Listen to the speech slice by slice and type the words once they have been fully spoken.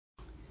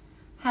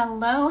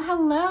Hello,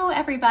 hello,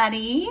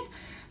 everybody.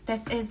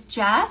 This is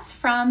Jess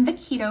from The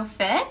Keto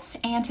Fit,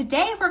 and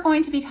today we're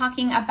going to be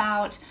talking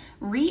about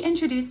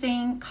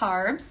reintroducing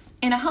carbs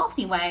in a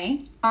healthy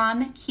way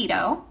on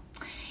keto.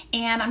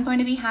 And I'm going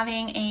to be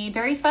having a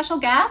very special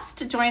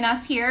guest join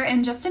us here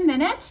in just a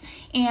minute,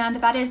 and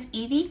that is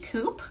Evie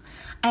Coop,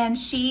 and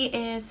she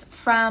is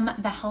from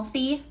The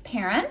Healthy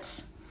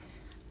Parent,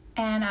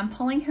 and I'm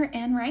pulling her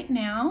in right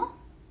now.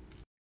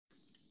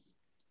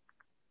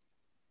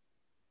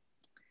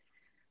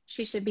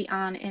 She should be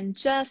on in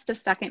just a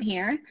second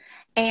here.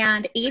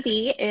 And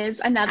Evie is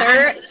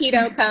another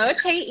keto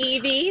coach. Hey,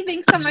 Evie,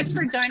 thanks so much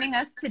for joining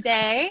us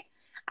today.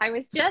 I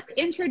was just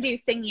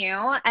introducing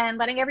you and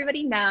letting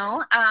everybody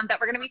know that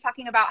we're going to be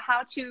talking about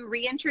how to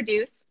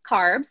reintroduce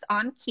carbs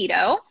on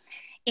keto,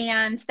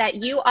 and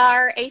that you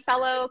are a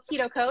fellow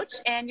keto coach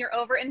and you're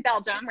over in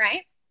Belgium,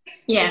 right?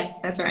 Yes,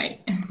 that's right.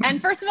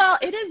 And first of all,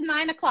 it is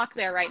 9 o'clock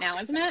there right now,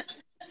 isn't it?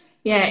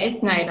 Yeah,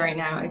 it's night right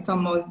now. It's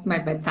almost my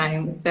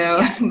bedtime,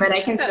 so but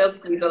I can still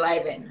squeeze a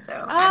live in.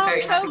 So I'm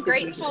very happy so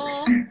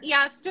grateful.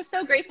 Yes, just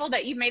so grateful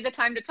that you made the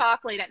time to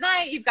talk late at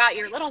night. You've got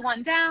your little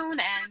one down,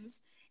 and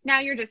now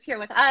you're just here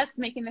with us,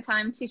 making the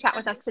time to chat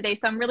with us today.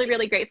 So I'm really,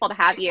 really grateful to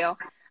have you.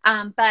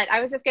 But I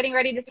was just getting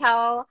ready to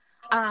tell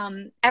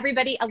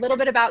everybody a little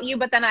bit about you,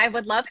 but then I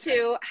would love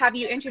to have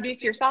you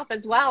introduce yourself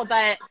as well.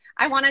 But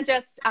I want to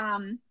just,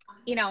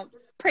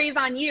 praise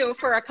on you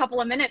for a couple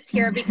of minutes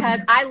here,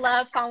 because I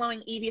love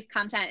following Evie's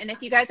content. And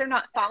if you guys are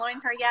not following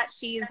her yet,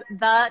 she's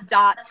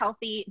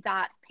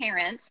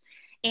the.healthy.parent.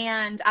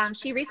 And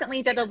she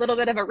recently did a little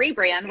bit of a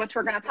rebrand, which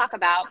we're going to talk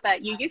about.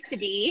 But you used to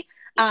be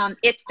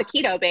It's the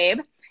Keto Babe.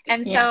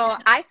 And so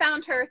I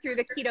found her through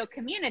the keto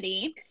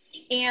community.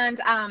 And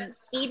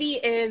Evie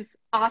is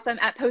awesome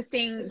at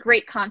posting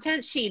great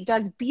content. She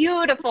does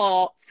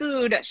beautiful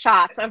food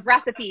shots of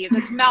recipes.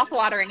 It's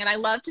mouthwatering, and I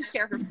love to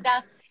share her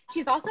stuff.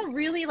 She's also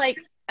really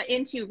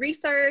into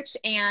research,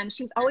 and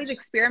she's always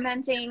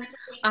experimenting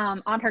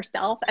on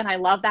herself. And I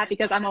love that,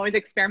 because I'm always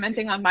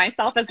experimenting on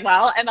myself as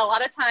well. And a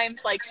lot of times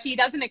she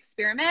doesn't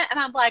experiment and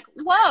I'm like,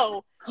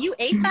 whoa, you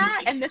ate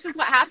that and this is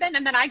what happened.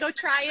 And then I go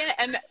try it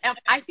and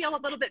I feel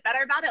a little bit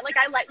better about it.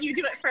 I let you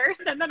do it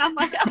first, and then I'm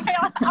like, okay,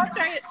 I'll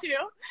try it too.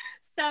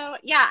 So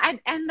yeah,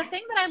 and the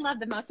thing that I love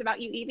the most about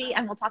you, Evie,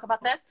 and we'll talk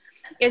about this,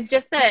 is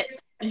just that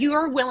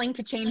you're willing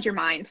to change your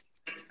mind.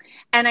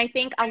 And I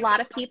think a lot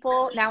of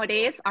people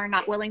nowadays are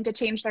not willing to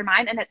change their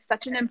mind. And it's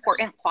such an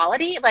important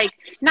quality.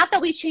 Not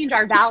that we change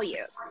our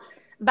values,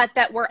 but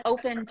that we're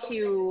open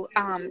to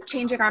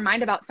changing our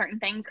mind about certain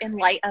things in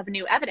light of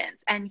new evidence.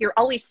 And you're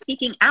always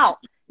seeking out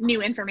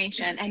new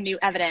information and new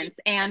evidence.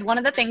 And one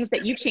of the things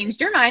that you've changed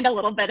your mind a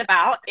little bit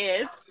about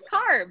is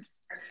carbs.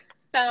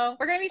 So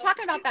we're going to be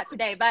talking about that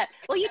today. But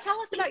will you tell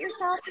us about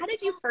yourself? How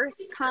did you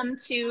first come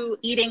to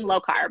eating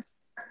low carb?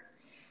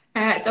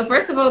 So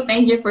first of all,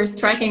 thank you for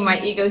striking my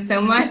ego so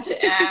much.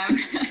 But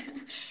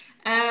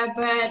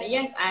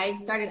yes, I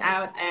started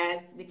out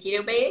as the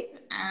Keto Babe,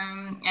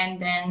 and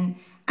then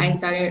I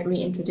started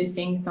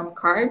reintroducing some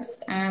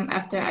carbs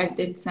after I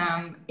did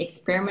some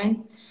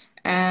experiments.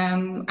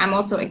 I'm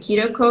also a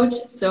keto coach,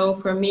 so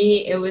for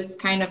me it was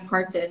kind of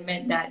hard to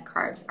admit that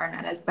carbs are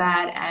not as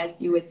bad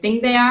as you would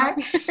think they are.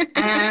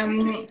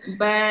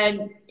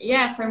 But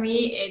yeah, for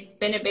me it's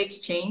been a big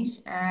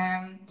change.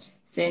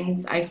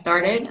 Since I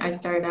started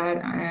out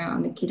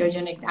on the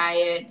ketogenic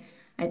diet,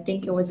 I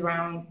think it was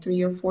around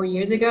 3 or 4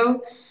 years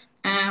ago.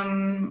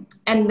 And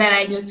then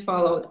I just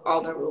followed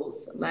all the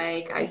rules.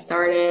 I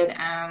started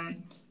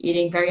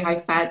eating very high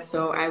fat,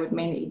 so I would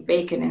mainly eat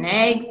bacon and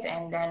eggs,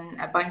 and then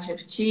a bunch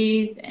of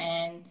cheese,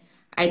 and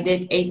I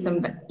did eat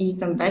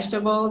some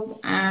vegetables.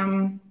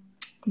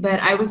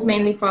 But I was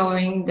mainly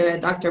following the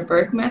Dr.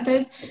 Berg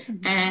method,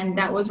 and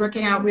that was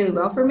working out really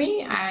well for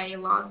me. I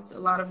lost a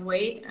lot of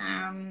weight.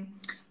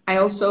 I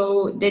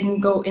also didn't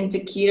go into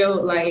keto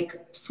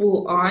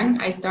full on.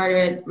 I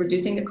started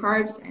reducing the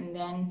carbs, and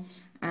then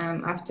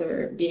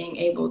after being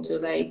able to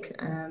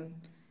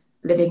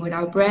living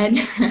without bread,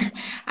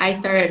 I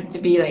started to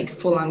be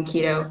full on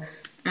keto.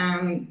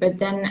 But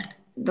then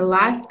the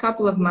last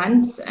couple of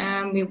months,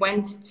 we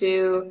went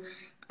to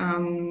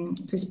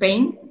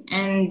Spain,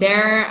 and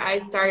there I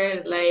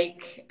started a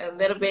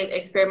little bit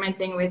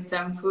experimenting with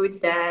some foods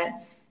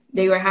that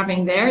they were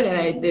having there that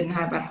I didn't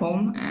have at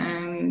home,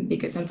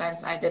 because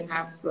sometimes I didn't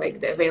have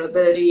the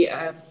availability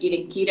of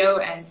eating keto,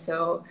 and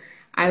so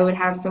I would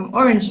have some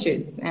orange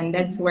juice, and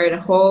that's where the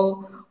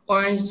whole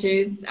orange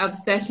juice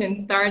obsession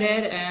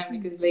started,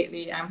 because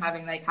lately I'm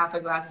having half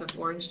a glass of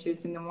orange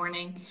juice in the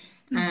morning.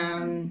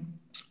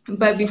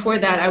 But before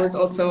that, I was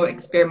also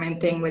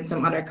experimenting with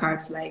some other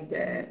carbs, like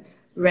the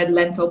red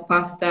lentil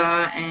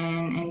pasta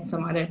and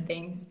some other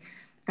things.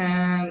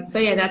 So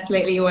yeah, that's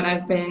lately what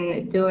I've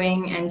been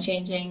doing and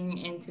changing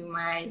into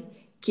my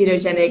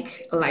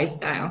ketogenic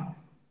lifestyle.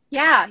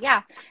 Yeah.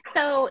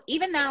 So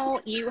even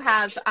though you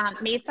have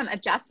made some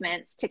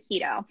adjustments to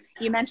keto,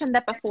 you mentioned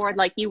that before,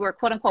 like you were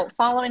quote unquote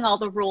following all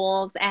the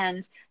rules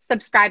and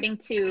subscribing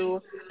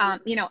to,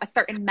 a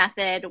certain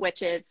method,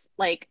 which is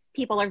like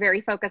people are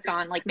very focused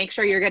on, like make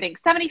sure you're getting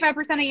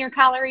 75% of your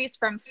calories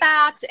from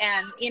fat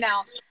and,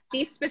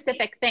 these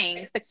specific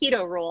things, the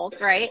keto rules,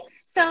 right?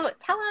 So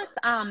tell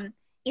us,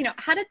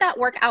 how did that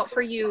work out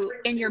for you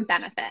in your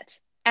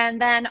benefit?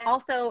 And then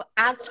also,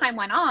 as time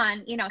went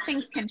on,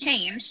 things can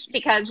change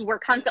because we're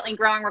constantly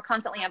growing, we're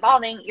constantly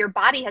evolving. Your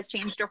body has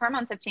changed, your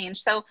hormones have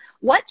changed. So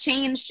what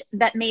changed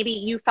that maybe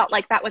you felt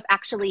like that was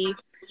actually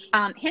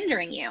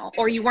hindering you,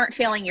 or you weren't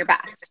feeling your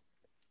best?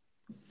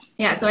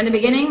 Yeah, so in the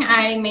beginning,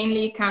 I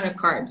mainly counted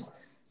carbs.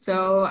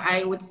 So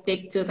I would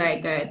stick to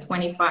like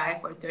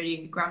 25 or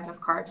 30 grams of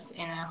carbs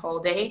in a whole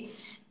day.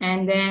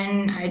 And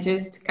then I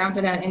just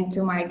counted that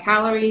into my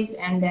calories.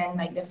 And then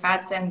like the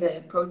fats and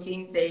the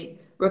proteins, they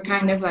were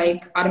kind of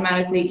like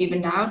automatically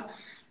evened out.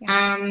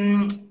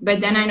 But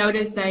then I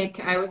noticed like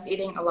I was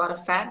eating a lot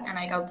of fat and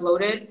I got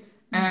bloated.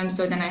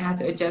 So then I had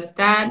to adjust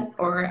that,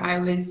 or I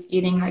was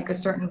eating like a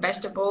certain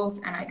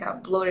vegetables and I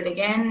got bloated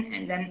again.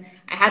 And then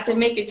I had to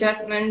make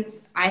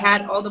adjustments. I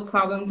had all the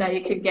problems that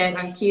you could get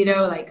on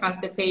keto, like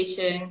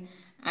constipation,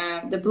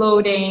 the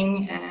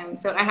bloating.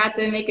 So I had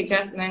to make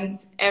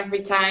adjustments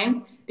every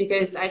time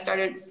because I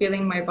started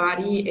feeling my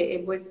body.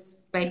 It was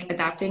like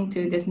adapting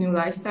to this new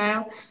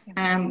lifestyle.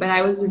 But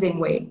I was losing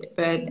weight,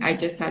 but I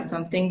just had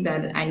some things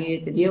that I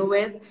needed to deal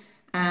with.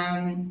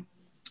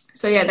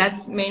 So yeah,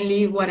 that's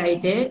mainly what I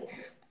did.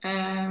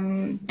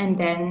 And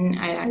then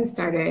I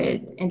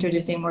started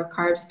introducing more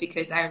carbs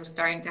because I was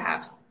starting to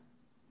have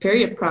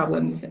period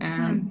problems.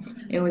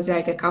 It was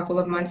like a couple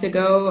of months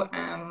ago.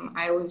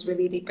 I was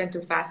really deep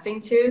into fasting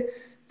too.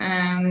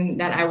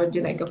 That I would do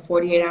like a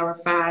 48-hour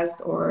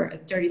fast or a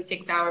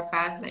 36-hour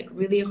fast, like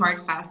really hard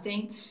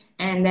fasting.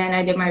 And then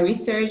I did my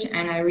research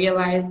and I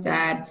realized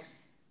that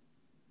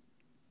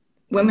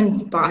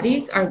women's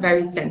bodies are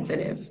very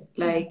sensitive.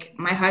 Like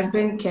my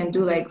husband can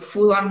do like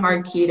full on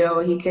hard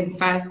keto. He can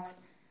fast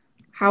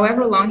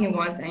however long he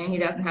wants and he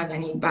doesn't have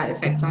any bad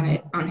effects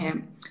on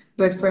him.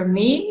 But for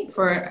me,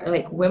 for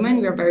like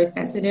women, we're very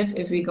sensitive.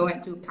 If we go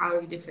into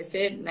calorie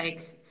deficit,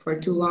 like for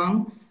too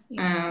long,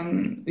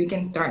 we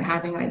can start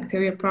having like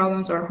period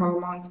problems or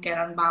hormones get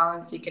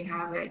unbalanced. You can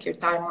have like your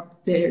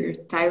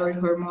thyroid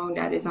hormone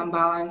that is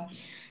unbalanced.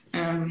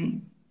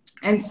 And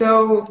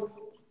so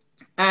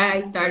I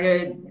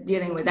started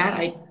dealing with that.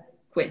 I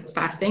quit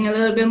fasting a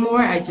little bit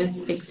more. I just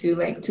stick to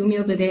like 2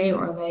 meals a day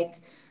or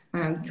like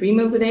 3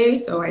 meals a day.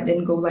 So I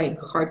didn't go like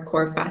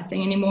hardcore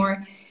fasting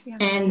anymore.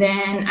 And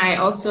then I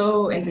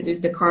also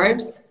introduced the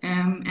carbs,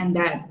 and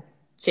that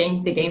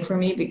changed the game for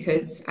me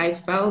because I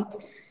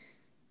felt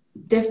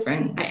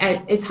different.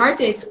 It's hard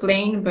to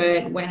explain,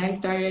 but when I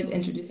started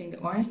introducing the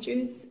orange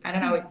juice, I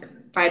don't know, it's the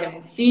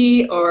vitamin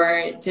C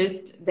or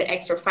just the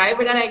extra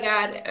fiber that I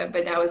got,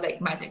 but that was like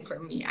magic for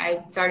me. I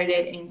started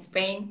it in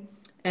Spain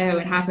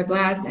with half a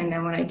glass, and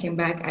then when I came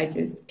back, I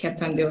just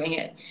kept on doing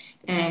it.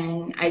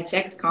 And I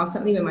checked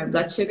constantly with my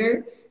blood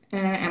sugar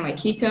and my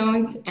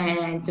ketones,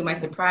 and to my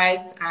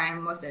surprise,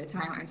 most of the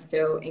time I'm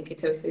still in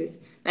ketosis.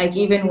 Like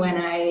even when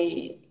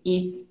I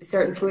eat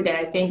certain food that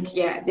I think,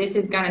 yeah, this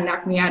is gonna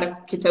knock me out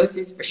of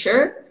ketosis for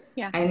sure.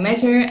 I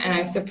measure and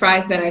I'm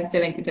surprised that I'm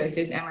still in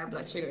ketosis and my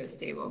blood sugar is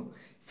stable.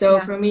 So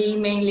for me,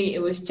 mainly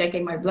it was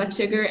checking my blood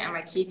sugar and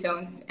my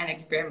ketones and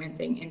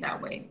experimenting in that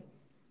way.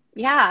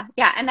 Yeah.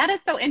 And that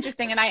is so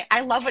interesting. And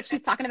I love what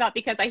she's talking about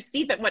because I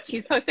see that what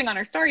she's posting on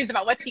her stories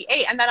about what she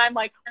ate. And then I'm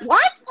like,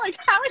 what? Like,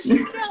 how is she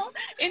still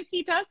in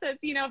ketosis?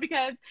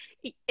 Because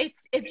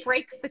it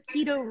breaks the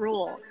keto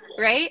rules,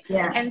 right?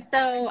 And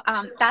so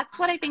that's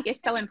what I think is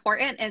so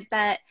important, is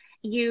that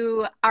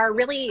you are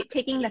really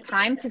taking the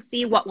time to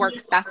see what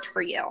works best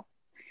for you.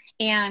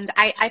 And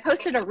I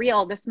posted a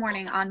reel this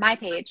morning on my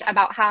page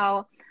about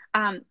how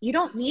you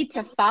don't need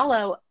to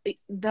follow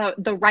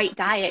the right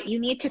diet. You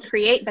need to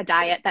create the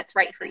diet that's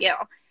right for you.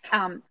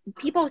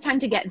 People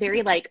tend to get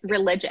very like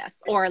religious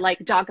or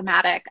like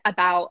dogmatic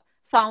about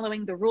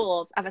following the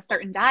rules of a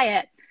certain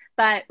diet.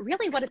 But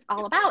really what it's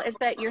all about is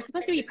that you're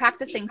supposed to be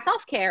practicing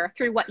self-care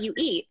through what you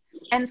eat.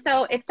 And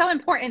so it's so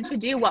important to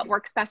do what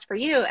works best for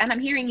you. And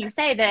I'm hearing you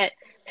say that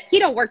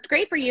keto worked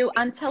great for you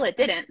until it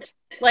didn't.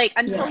 Like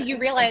until you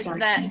realize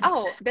that,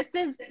 oh,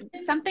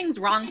 something's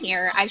wrong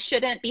here. I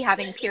shouldn't be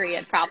having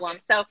period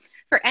problems. So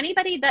for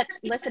anybody that's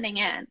listening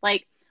in,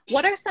 like,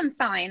 what are some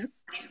signs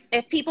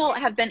if people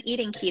have been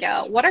eating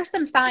keto? What are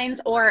some signs,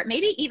 or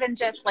maybe even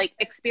just like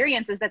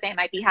experiences that they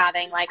might be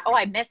having? Like, oh,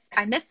 I miss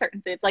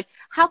certain foods. Like,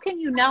 how can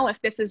you know if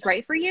this is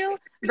right for you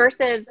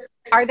versus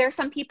are there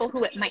some people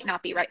who it might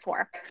not be right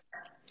for?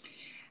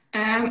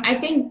 I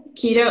think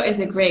keto is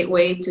a great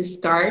way to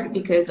start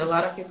because a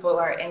lot of people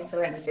are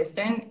insulin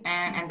resistant,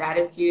 and that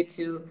is due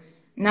to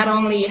not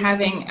only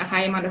having a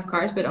high amount of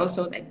carbs, but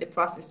also like the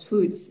processed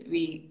foods.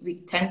 We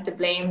tend to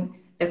blame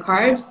the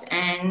carbs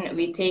and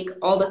we take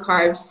all the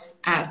carbs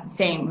as the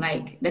same,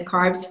 like the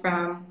carbs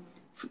from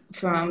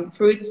from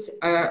fruits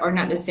are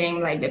not the same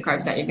like the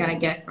carbs that you're gonna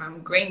get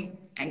from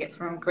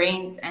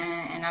grains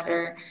and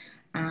other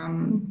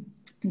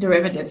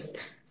derivatives.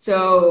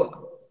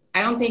 So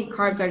I don't think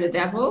carbs are the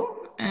devil.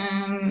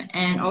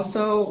 And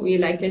also we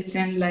like to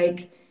send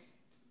like,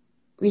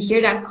 we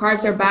hear that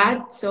carbs are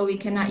bad, so we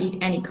cannot eat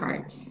any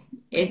carbs.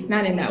 It's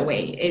not in that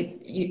way.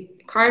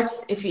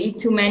 Carbs, if you eat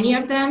too many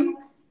of them,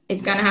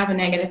 it's gonna have a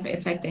negative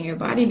effect on your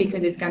body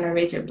because it's gonna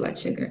raise your blood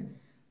sugar.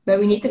 But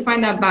we need to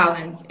find that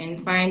balance in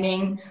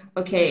finding,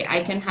 okay,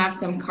 I can have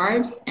some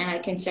carbs and I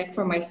can check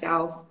for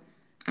myself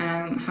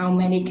how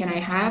many can I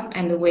have.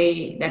 And the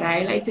way that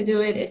I like to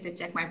do it is to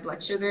check my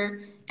blood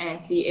sugar and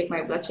see if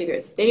my blood sugar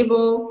is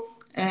stable.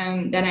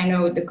 Then I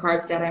know the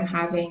carbs that I'm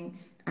having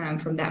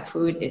from that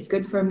food is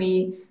good for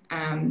me.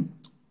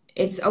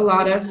 It's a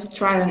lot of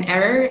trial and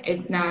error.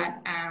 It's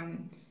not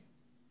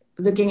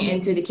looking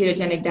into the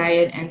ketogenic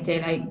diet and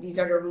say like, these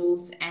are the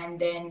rules. And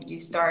then you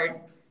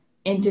start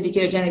into the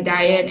ketogenic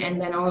diet and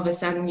then all of a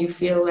sudden you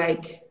feel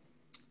like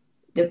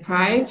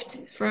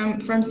deprived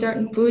from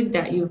certain foods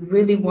that you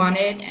really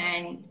wanted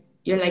and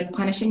you're like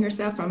punishing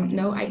yourself from,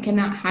 no, I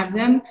cannot have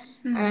them.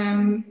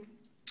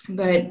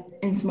 But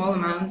in small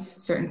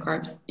amounts, certain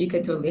carbs, you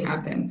can totally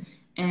have them.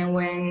 And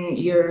when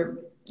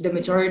the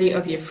majority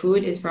of your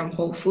food is from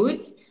whole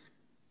foods,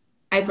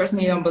 I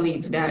personally don't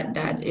believe that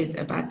that is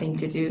a bad thing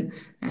to do.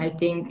 I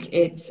think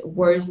it's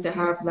worse to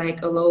have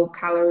like a low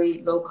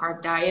calorie, low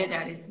carb diet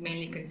that is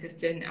mainly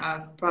consistent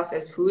of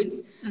processed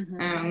foods.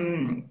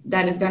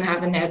 That is going to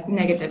have a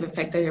negative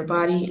effect on your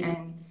body.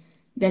 And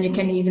then you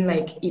can even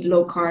like eat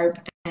low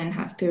carb and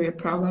have period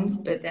problems,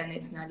 but then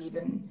it's not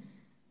even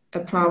a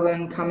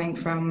problem coming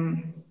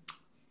from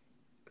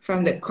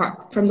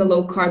the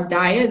low carb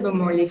diet, but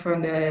morely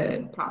from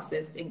the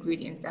processed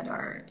ingredients that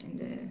are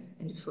in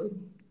the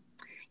food.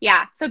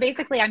 Yeah. So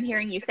basically I'm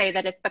hearing you say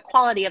that it's the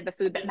quality of the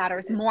food that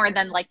matters more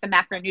than like the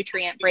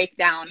macronutrient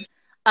breakdown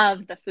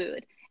of the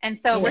food.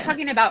 And so we're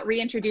talking about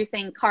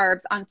reintroducing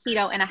carbs on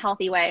keto in a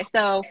healthy way.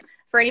 So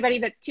for anybody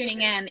that's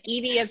tuning in,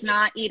 Evie is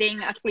not eating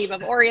a sleeve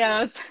of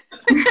Oreos.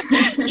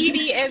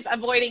 Evie is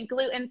avoiding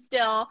gluten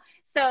still.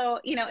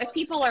 So, you know, if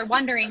people are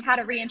wondering how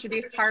to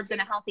reintroduce carbs in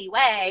a healthy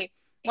way,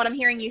 what I'm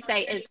hearing you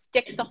say is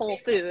stick to whole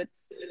foods.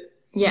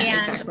 Yeah, and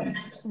exactly.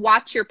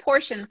 Watch your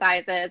portion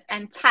sizes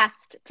and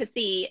test to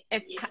see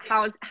if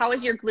how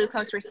is your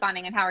glucose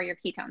responding and how are your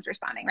ketones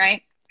responding,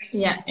 right?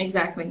 Yeah,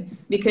 exactly.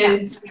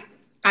 Because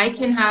I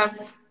can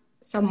have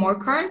some more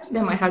carbs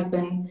than my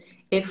husband.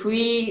 If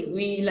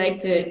we like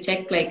to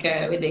check like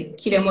with the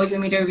keto mojo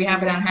meter, we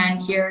have it on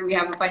hand here. We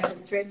have a bunch of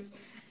strips,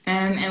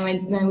 and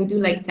when we do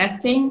like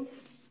testing,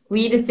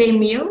 we eat the same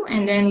meal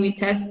and then we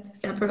test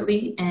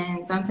separately.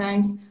 And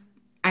sometimes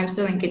I'm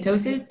still in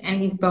ketosis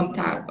and he's bumped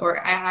out,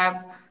 or I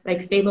have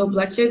like stable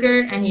blood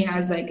sugar and he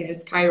has like a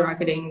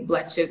skyrocketing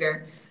blood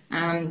sugar.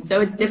 So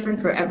it's different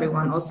for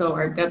everyone. Also,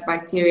 our gut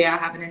bacteria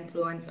have an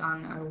influence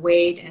on our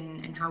weight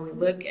and how we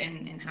look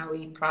and how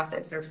we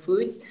process our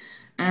foods.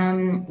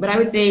 But I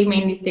would say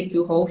mainly stick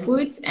to whole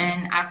foods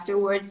and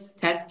afterwards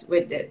test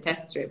with the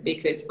test strip,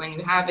 because when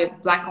you have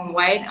it black and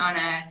white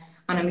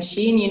on a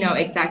machine, you know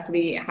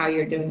exactly how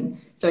you're doing.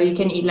 So you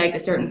can eat like a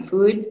certain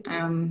food.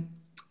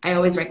 I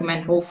always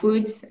recommend whole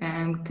foods,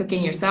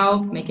 cooking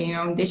yourself, making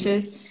your own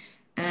dishes.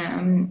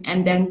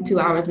 And then 2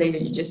 hours later,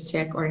 you just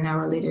check, or an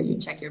hour later, you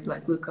check your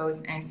blood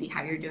glucose and see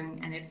how you're doing.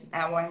 And if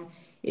that one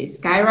is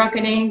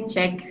skyrocketing,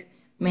 check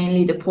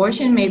mainly the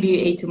portion. Maybe you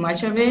ate too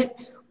much of it,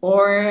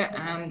 or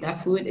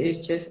that food is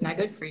just not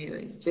good for you.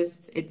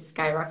 It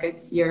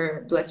skyrockets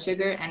your blood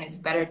sugar and it's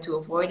better to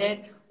avoid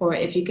it. Or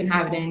if you can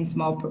have it in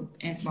small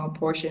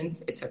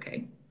portions, it's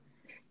okay.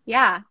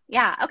 Yeah.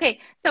 Okay.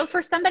 So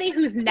for somebody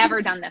who's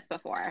never done this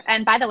before,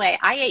 and by the way,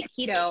 I ate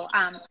keto.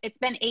 It's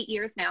been 8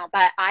 years now,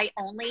 but I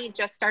only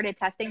just started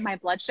testing my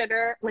blood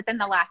sugar within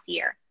the last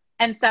year.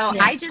 And so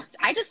I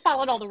just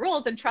followed all the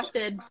rules and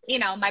trusted, you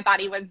know, my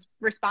body was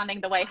responding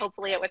the way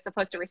hopefully it was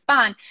supposed to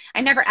respond. I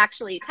never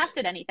actually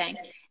tested anything.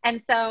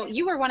 And so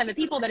you were one of the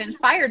people that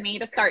inspired me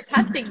to start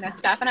testing this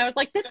stuff. And I was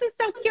like, this is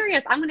so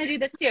curious. I'm going to do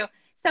this too.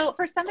 So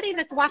for somebody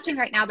that's watching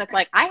right now that's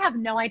like, I have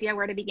no idea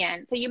where to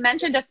begin. So you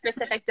mentioned a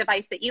specific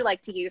device that you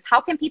like to use.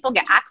 How can people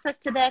get access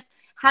to this?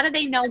 How do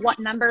they know what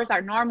numbers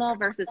are normal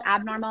versus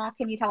abnormal?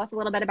 Can you tell us a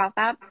little bit about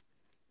that?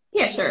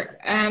 Yeah, sure.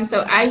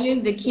 So I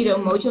use the Keto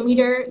Mojo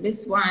Meter.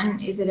 This one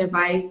is a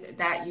device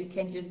that you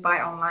can just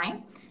buy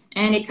online.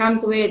 And it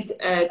comes with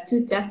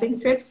 2 testing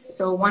strips.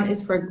 So one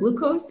is for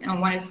glucose and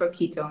one is for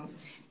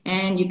ketones.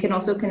 And you can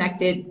also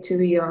connect it to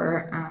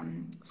your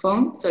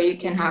phone. So you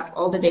can have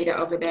all the data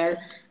over there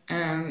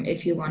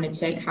if you want to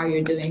check how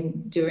you're doing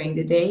during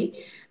the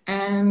day.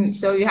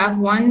 So you have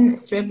one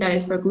strip that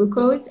is for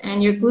glucose,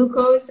 and your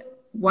glucose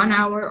 1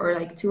 hour or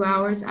like 2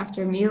 hours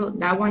after a meal,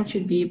 that one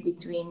should be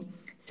between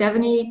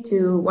 70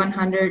 to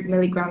 100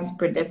 milligrams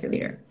per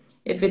deciliter.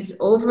 If it's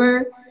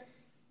over,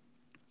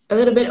 a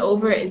little bit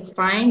over is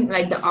fine.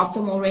 Like the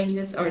optimal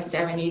ranges are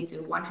 70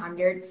 to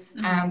 100.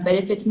 But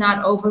if it's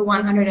not over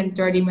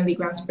 130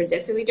 milligrams per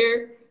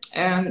deciliter,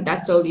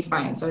 that's totally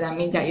fine. So that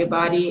means that your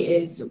body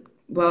is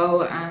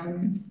well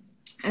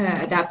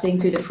adapting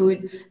to the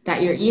food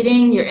that you're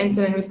eating, your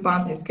insulin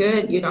response is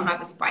good, you don't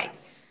have a spike.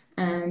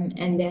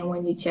 And then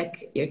when you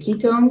check your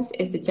ketones,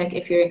 is to check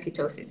if you're in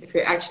ketosis, if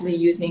you're actually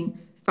using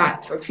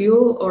fat for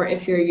fuel or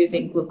if you're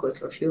using glucose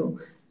for fuel.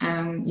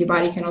 Your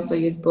body can also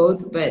use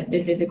both, but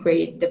this is a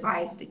great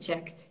device to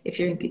check if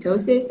you're in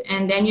ketosis.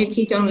 And then your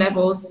ketone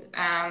levels,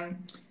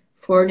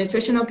 for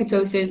nutritional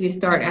ketosis, you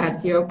start at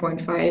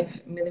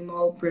 0.5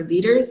 millimole per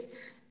liters.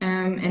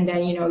 And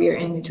then you know you're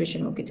in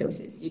nutritional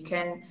ketosis. You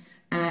can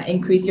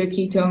increase your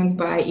ketones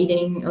by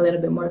eating a little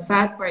bit more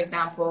fat, for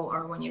example,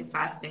 or when you're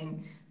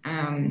fasting,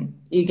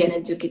 you get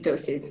into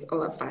ketosis a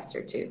lot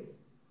faster too.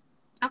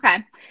 Okay.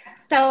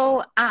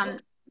 So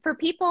for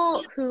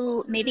people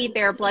who maybe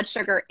their blood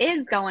sugar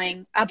is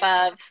going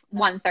above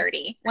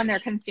 130 when they're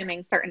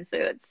consuming certain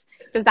foods,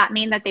 does that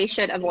mean that they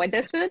should avoid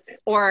those foods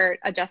or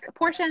adjust the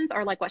portions,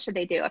 or like what should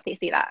they do if they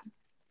see that?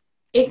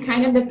 It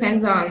kind of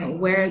depends on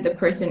where the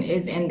person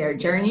is in their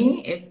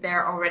journey. If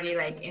they're already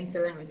like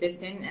insulin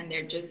resistant and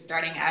they're just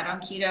starting out on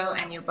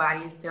keto and your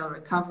body is still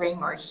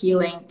recovering or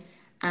healing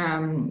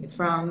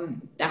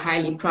from the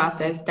highly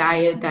processed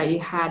diet that you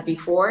had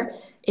before,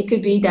 it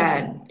could be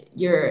that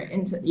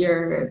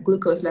your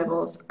glucose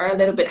levels are a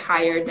little bit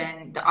higher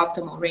than the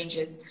optimal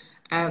ranges.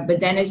 But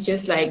then it's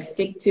just like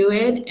stick to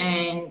it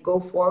and go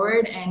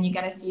forward, and you're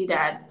gonna see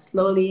that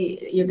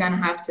slowly you're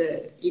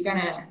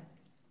gonna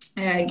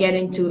get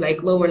into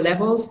like lower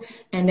levels,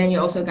 and then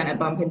you're also gonna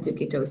bump into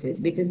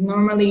ketosis, because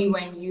normally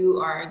when you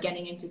are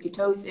getting into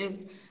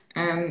ketosis,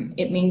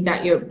 it means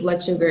that your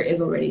blood sugar is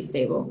already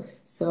stable.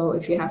 So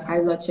if you have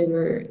high blood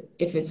sugar,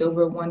 if it's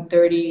over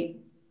 130,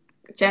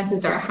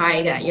 chances are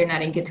high that you're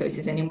not in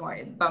ketosis anymore.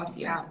 It bumps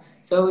you out.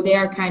 So they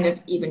are kind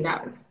of evened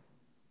out.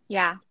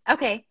 Yeah.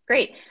 Okay,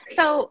 great.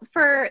 So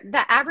for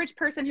the average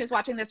person who's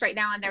watching this right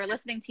now and they're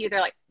listening to you,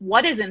 they're like,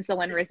 what is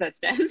insulin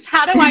resistance?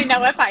 How do I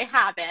know if I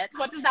have it?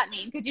 What does that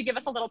mean? Could you give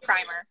us a little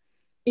primer?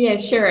 Yeah,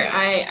 sure.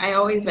 I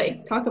always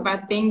like talk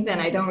about things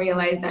and I don't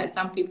realize that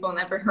some people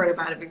never heard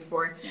about it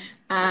before.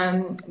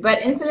 But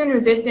insulin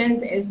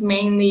resistance is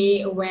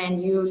mainly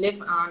when you live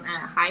on a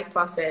high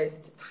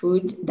processed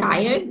food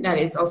diet that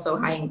is also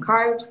high in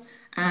carbs,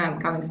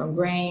 coming from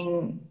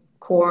grain,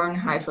 corn,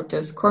 high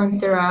fructose corn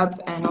syrup,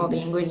 and all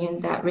the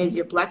ingredients that raise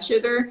your blood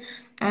sugar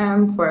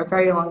for a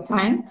very long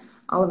time.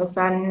 All of a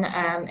sudden,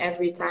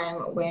 every time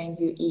when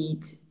you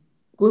eat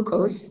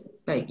glucose,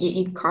 like you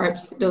eat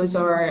carbs, those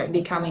are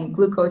becoming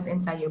glucose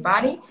inside your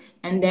body,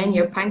 and then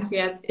your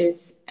pancreas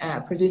is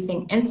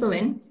producing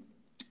insulin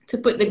to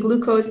put the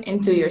glucose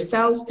into your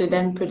cells to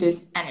then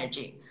produce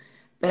energy.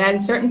 But at a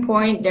certain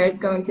point, there's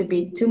going to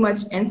be too much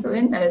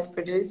insulin that is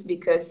produced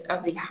because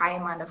of the high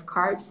amount of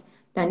carbs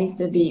that needs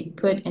to be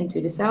put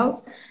into the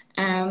cells.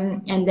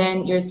 And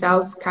then your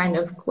cells kind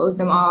of close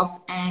them off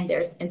and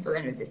there's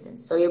insulin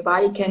resistance. So your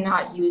body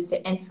cannot use the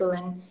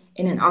insulin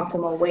in an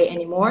optimal way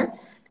anymore.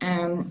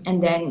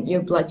 And then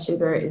your blood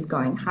sugar is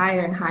going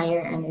higher and higher,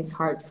 and it's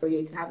hard for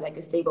you to have like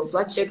a stable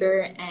blood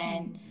sugar.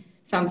 And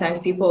sometimes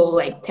people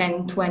like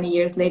 10, 20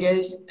 years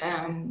later,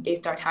 they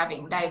start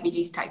having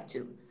diabetes type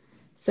 2.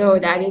 So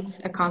that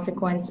is a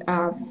consequence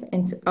of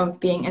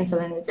being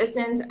insulin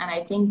resistant. And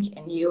I think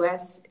in the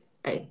US,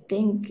 I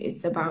think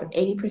it's about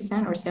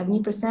 80% or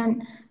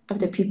 70% of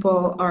the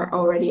people are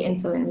already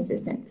insulin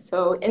resistant.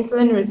 So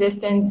insulin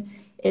resistance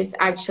is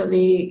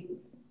actually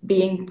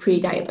being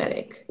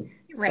pre-diabetic.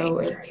 Right. So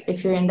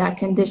if you're in that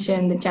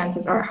condition, the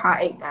chances are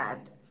high that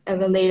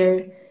at a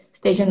later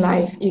stage in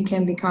life, you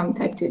can become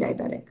type 2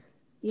 diabetic.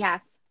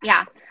 Yes.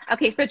 Yeah.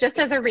 Okay. So just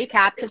as a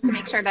recap, just to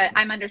make sure that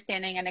I'm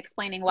understanding and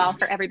explaining well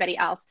for everybody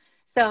else.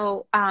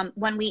 So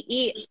when we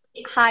eat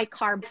high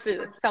carb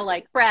foods, so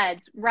like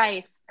breads,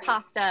 rice,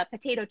 pasta,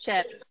 potato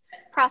chips,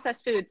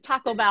 processed foods,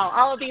 Taco Bell,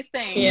 all of these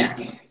things.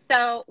 Yeah.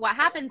 So what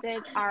happens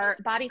is our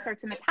body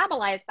starts to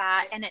metabolize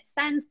that and it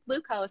sends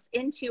glucose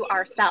into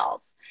our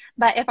cells.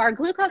 But if our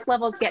glucose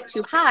levels get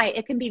too high,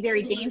 it can be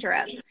very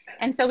dangerous.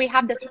 And so we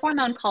have this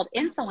hormone called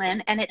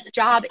insulin, and its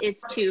job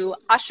is to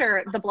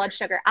usher the blood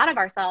sugar out of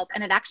our cells,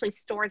 and it actually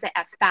stores it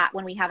as fat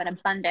when we have an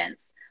abundance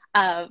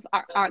of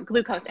our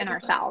glucose in our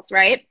cells,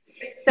 right?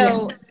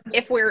 So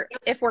if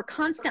we're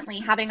constantly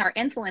having our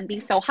insulin be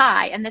so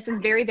high, and this is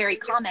very, very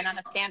common on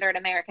a standard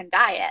American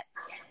diet,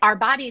 our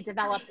body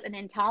develops an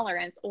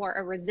intolerance or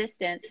a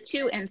resistance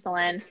to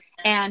insulin,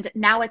 and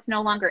now it's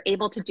no longer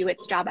able to do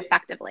its job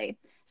effectively.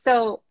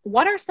 So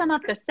what are some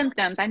of the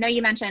symptoms? I know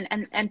you mentioned,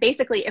 and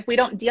basically if we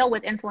don't deal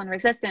with insulin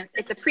resistance,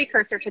 it's a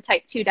precursor to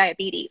type 2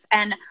 diabetes.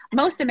 And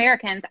most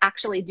Americans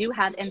actually do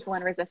have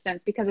insulin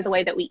resistance because of the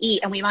way that we eat,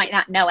 and we might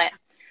not know it.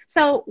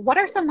 So what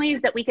are some ways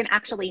that we can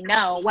actually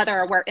know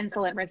whether we're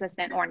insulin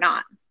resistant or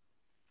not?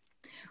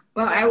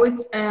 Well, I would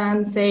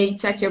say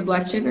check your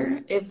blood sugar.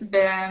 If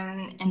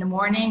in the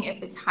morning,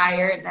 if it's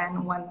higher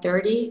than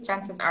 130,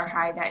 chances are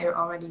high that you're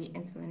already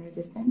insulin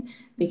resistant,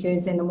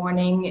 because in the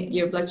morning,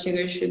 your blood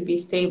sugar should be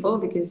stable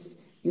because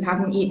you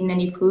haven't eaten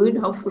any food,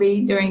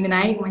 hopefully during the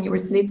night when you were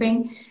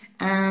sleeping.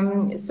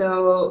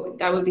 So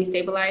that would be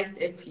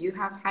stabilized. If you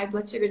have high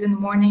blood sugars in the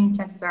morning,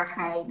 chances are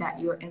high that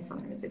you're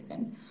insulin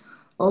resistant.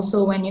 Also,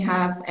 when you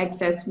have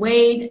excess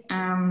weight,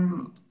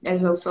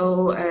 there's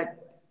also a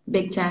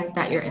big chance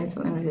that you're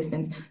insulin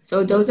resistant. So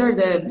those are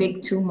the big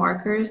two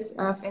markers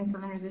of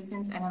insulin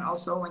resistance. And then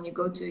also when you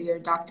go to your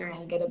doctor and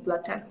you get a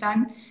blood test done,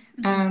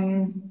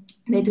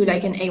 they do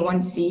like an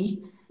A1C,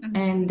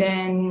 and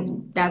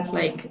then that's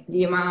like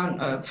the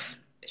amount of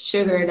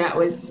sugar that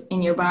was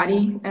in your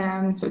body,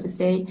 so to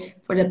say,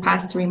 for the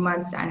past 3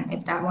 months. And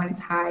if that one is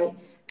high,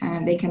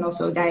 they can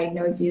also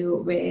diagnose you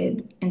with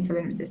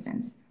insulin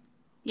resistance.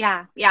 Yeah,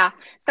 yeah.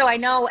 So I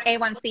know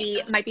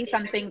A1C might be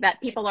something that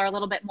people are a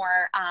little bit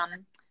more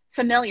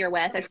familiar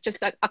with. It's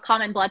just a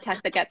common blood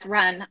test that gets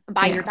run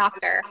by your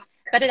doctor.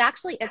 But it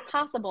actually is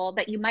possible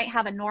that you might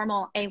have a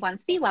normal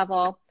A1C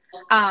level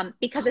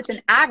because it's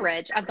an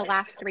average of the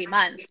last 3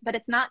 months, but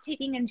it's not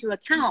taking into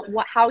account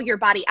how your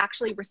body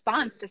actually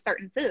responds to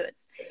certain foods.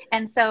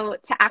 And so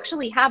to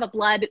actually have a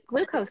blood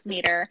glucose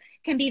meter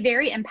can be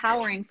very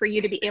empowering for you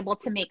to be able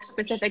to make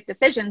specific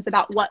decisions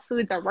about what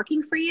foods are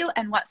working for you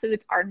and what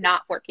foods are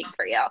not working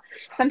for you.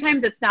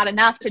 Sometimes it's not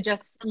enough to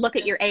just look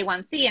at your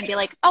A1C and be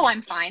like, oh,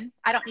 I'm fine.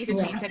 I don't need to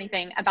change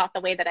anything about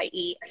the way that I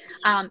eat.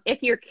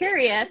 If you're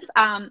curious,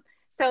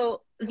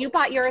 so you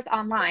bought yours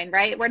online,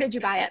 right? Where did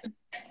you buy it?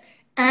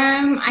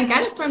 I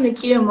got it from the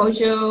Keto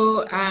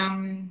Mojo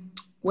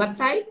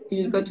website.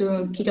 You go to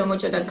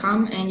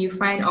ketomojo.com and you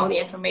find all the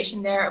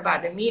information there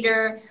about the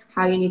meter,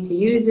 how you need to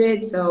use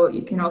it. So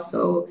you can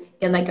also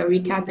get like a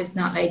recap. It's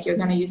not like you're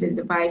going to use this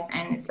device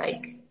and it's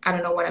like, I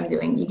don't know what I'm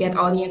doing. You get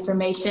all the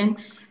information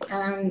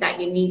that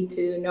you need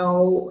to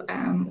know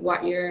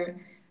what your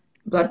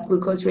blood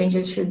glucose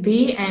ranges should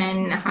be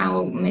and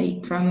how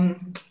many,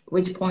 from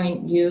which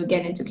point you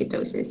get into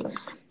ketosis.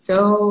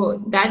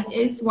 So that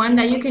is one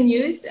that you can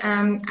use.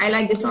 I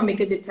like this one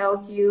because it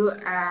tells you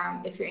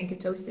if you're in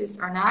ketosis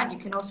or not. You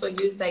can also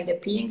use like the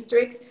peeing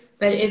sticks,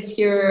 but if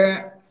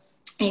you're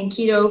in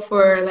keto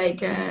for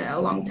like a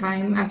long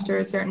time, after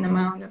a certain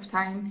amount of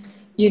time,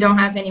 you don't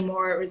have any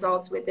more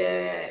results with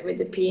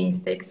the peeing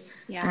sticks.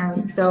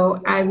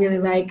 So I really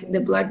like the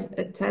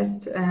blood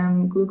test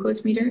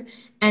glucose meter.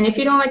 And if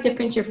you don't like to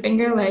pinch your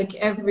finger like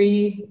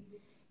every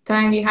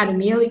time you had a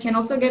meal, you can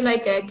also get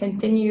like a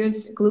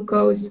continuous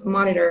glucose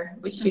monitor,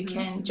 which you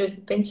can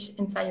just pinch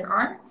inside your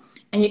arm,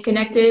 and you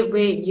connect it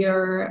with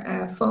your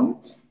phone,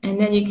 and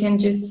then you can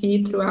just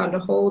see throughout the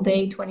whole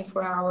day,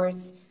 24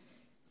 hours,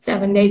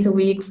 7 days a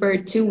week for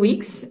 2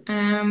 weeks,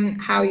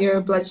 how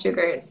your blood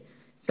sugar is.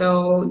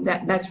 So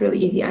that's really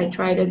easy. I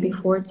tried it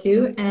before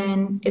too,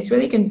 and it's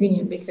really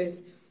convenient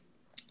because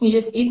you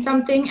just eat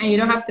something and you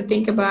don't have to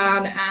think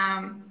about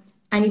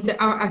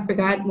I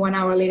forgot 1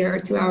 hour later or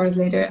 2 hours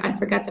later, I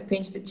forgot to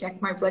pinch to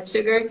check my blood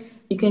sugar.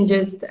 You can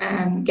just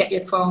get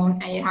your phone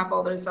and you have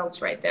all the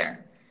results right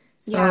there.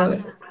 So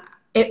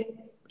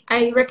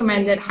I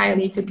recommend it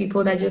highly to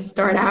people that just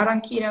start out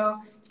on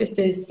keto, just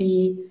to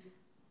see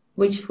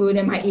which food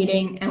am I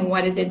eating and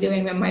what is it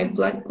doing with my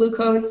blood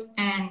glucose.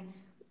 And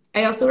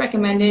I also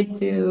recommend it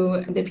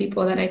to the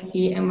people that I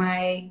see in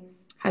my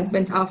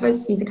husband's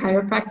office. He's a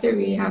chiropractor.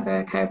 We have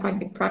a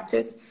chiropractic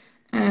practice.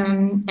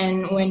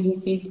 And when he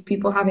sees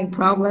people having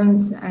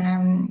problems,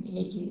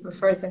 he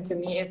refers them to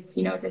me if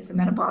he knows it's a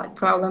metabolic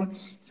problem,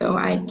 so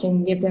I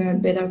can give them a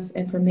bit of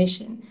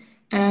information.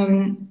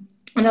 And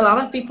a lot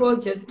of people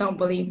just don't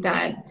believe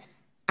that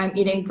I'm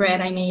eating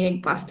bread, I'm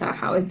eating pasta.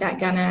 How is that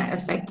gonna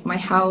affect my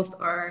health,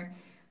 or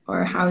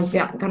how is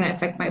that gonna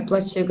affect my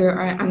blood sugar,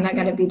 or I'm not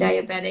gonna be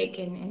diabetic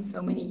in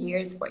so many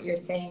years, what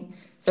you're saying.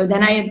 So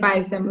then I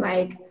advise them,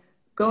 like,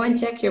 go and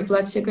check your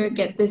blood sugar,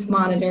 get this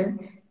monitor.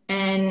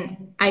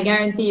 And I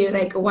guarantee you,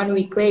 like 1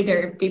 week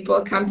later,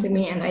 people come to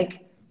me and like,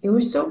 you were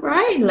so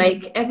right.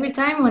 Like every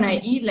time when I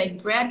eat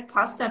like bread,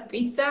 pasta,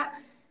 pizza,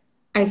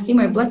 I see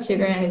my blood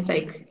sugar, and it's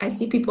like, I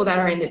see people that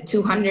are in the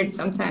 200s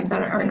sometimes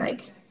that are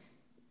like,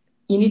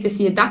 you need to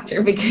see a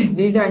doctor because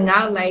these are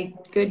not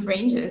like good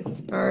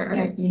ranges,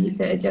 or you need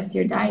to adjust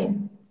your diet.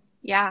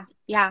 Yeah.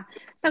 Yeah.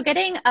 So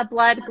getting a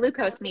blood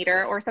glucose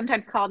meter, or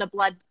sometimes called a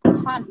blood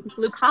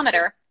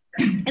glucometer,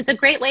 it's a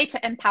great way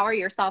to empower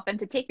yourself and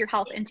to take your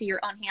health into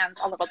your own hands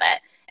a little bit.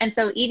 And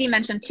so Evie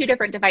mentioned 2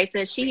 different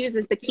devices. She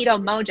uses the Keto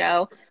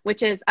Mojo,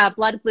 which is a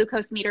blood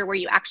glucose meter where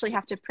you actually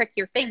have to prick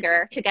your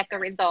finger to get the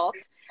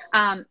results.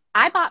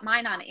 I bought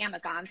mine on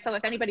Amazon. So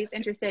if anybody's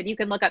interested, you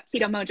can look up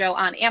Keto Mojo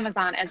on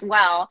Amazon as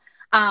well.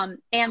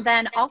 And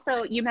then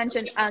also you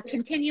mentioned a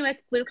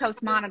continuous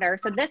glucose monitor.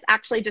 So this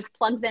actually just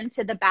plugs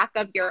into the back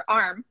of your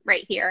arm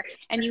right here,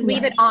 and you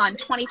leave it on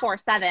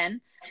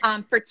 24/7.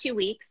 For 2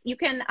 weeks. You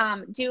can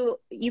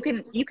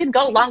you can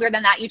go longer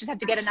than that. You just have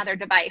to get another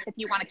device if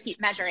you want to keep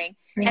measuring.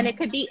 And it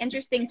could be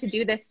interesting to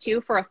do this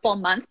too for a full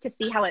month to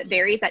see how it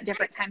varies at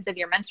different times of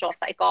your menstrual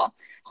cycle.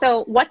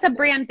 So what's a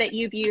brand that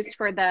you've used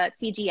for the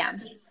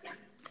CGM?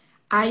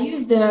 I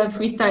use the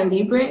Freestyle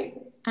Libre.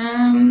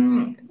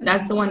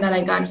 That's the one that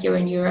I got here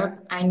in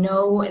Europe. I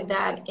know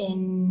that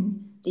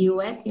in the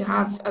US you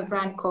have a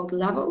brand called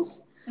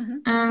Levels.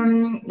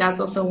 That's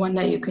also one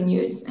that you can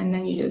use, and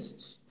then you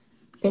just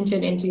pinch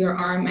it into your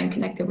arm and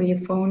connect it with your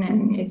phone,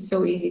 and it's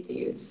so easy to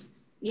use.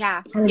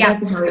 Yeah. And it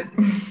doesn't hurt.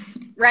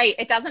 Right.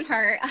 It doesn't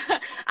hurt.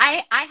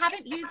 I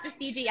haven't used a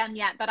CGM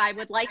yet, but I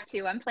would like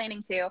to. I'm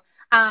planning to.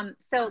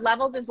 So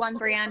Levels is one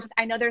brand.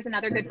 I know there's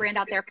another good brand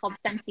out there called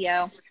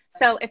Sensio.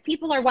 So if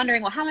people are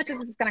wondering, well, how much is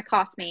this going to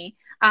cost me?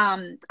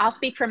 I'll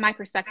speak from my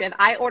perspective.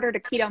 I ordered a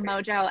Keto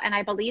Mojo, and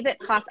I believe it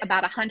costs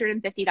about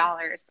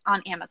 $150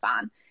 on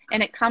Amazon.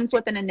 And it comes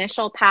with an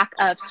initial pack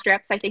of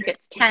strips. I think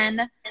it's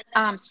 10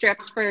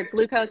 strips for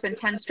glucose and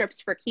 10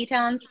 strips for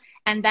ketones.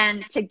 And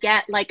then to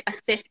get like a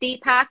 50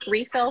 pack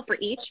refill for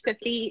each,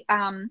 50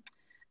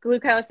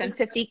 glucose and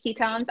 50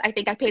 ketones, I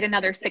think I paid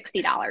another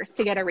 $60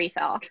 to get a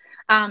refill.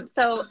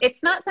 So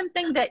it's not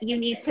something that you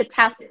need to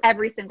test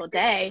every single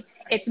day.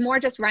 It's more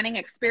just running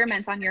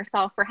experiments on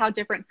yourself for how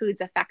different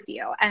foods affect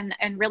you. And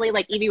really,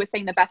 like Evie was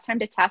saying, the best time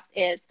to test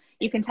is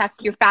you can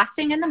test your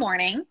fasting in the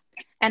morning.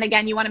 And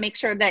again, you want to make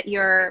sure that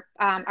you're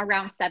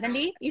around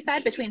 70, you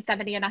said, between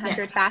 70 and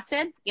 100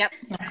 fasted. Yep.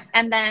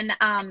 And then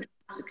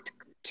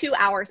 2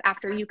 hours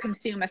after you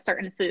consume a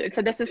certain food.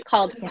 So this is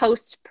called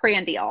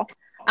postprandial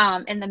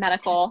in the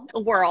medical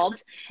world.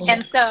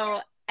 And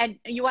so, and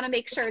you want to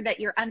make sure that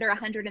you're under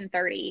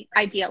 130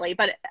 ideally,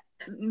 but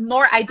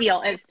more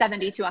ideal is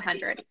 70 to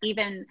 100.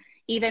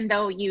 Even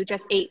though you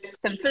just ate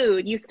some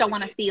food, you still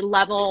want to see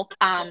level,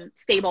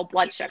 stable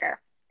blood sugar.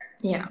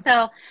 Yeah.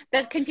 So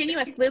the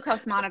continuous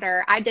glucose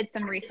monitor, I did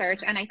some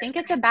research, and I think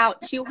it's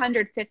about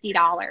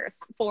 $250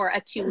 for a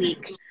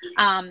 2-week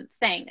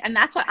thing. And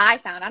that's what I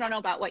found. I don't know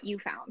about what you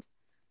found.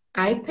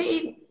 I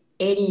paid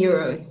 80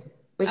 euros,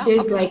 which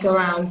is like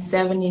around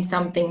 70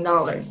 something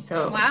dollars.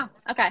 So wow.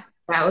 Okay.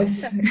 That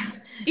was, do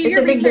it's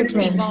your a big research,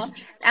 difference. people.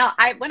 Now,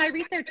 when I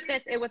researched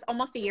this, it was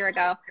almost a year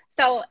ago.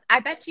 So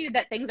I bet you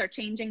that things are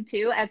changing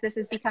too, as this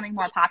is becoming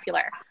more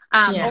popular.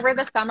 Over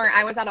the summer,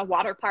 I was at a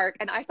water park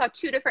and I saw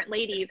 2 different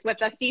ladies with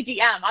a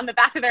CGM on the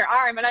back of their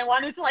arm. And I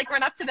wanted to like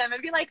run up to them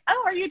and be like,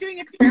 oh, are you doing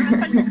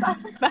experiments on yourself?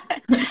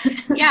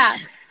 But yeah.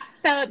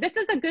 So this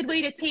is a good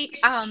way to take,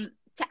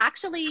 to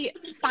actually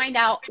find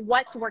out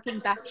what's working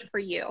best for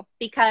you.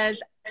 Because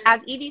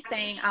as Evie's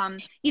saying,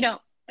 you know,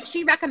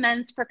 she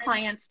recommends for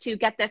clients to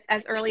get this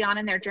as early on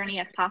in their journey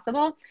as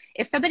possible.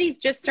 If somebody's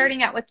just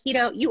starting out with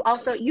keto,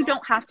 you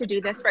don't have to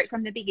do this right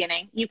from the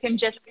beginning. You can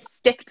just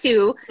stick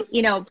to,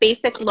 you know,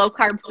 basic low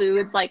carb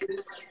foods like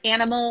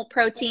animal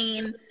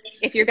protein.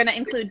 If you're going to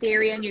include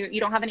dairy and you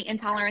don't have any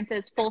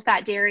intolerances, full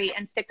fat dairy,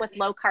 and stick with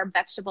low carb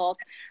vegetables.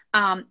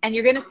 And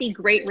you're going to see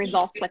great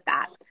results with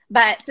that.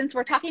 But since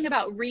we're talking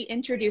about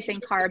reintroducing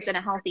carbs in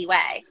a healthy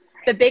way,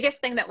 the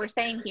biggest thing that we're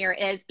saying here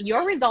is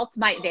your results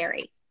might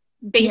vary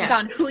based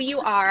on who you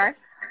are.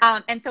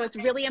 And so it's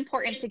really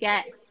important to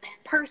get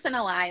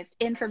personalized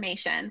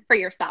information for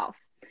yourself.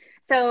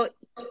 So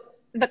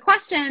the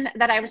question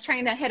that I was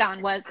trying to hit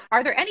on was,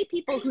 are there any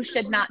people who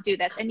should not do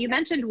this? And you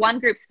mentioned one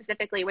group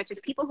specifically, which is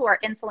people who are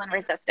insulin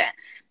resistant.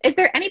 Is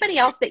there anybody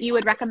else that you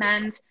would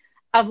recommend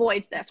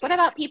avoids this? What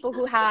about people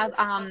who have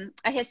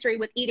a history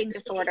with eating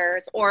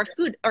disorders or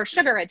food or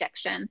sugar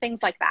addiction, things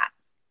like that?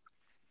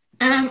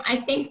 I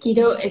think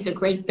keto is a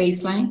great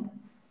baseline.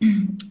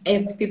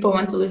 If people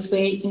want to lose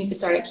weight, you need to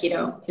start at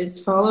keto.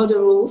 Just follow the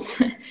rules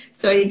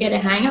so you get a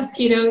hang of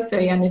keto, so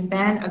you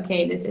understand,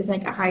 okay, this is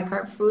like a high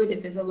carb food,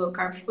 this is a low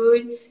carb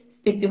food,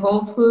 stick to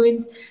whole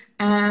foods.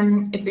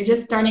 If you're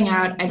just starting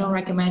out, I don't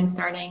recommend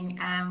starting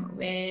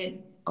with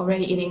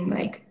already eating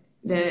like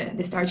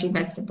the starchy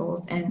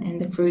vegetables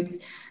and the fruits,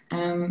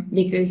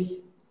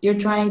 because you're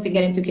trying to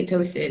get into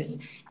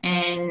ketosis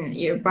and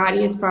your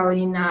body is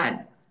probably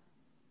not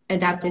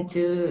adapted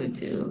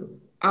to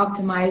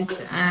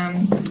optimized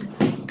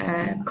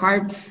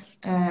carb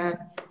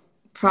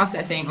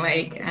processing.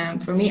 Like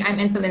for me, I'm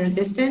insulin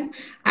resistant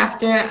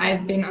after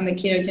I've been on the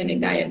ketogenic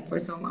diet for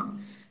so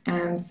long.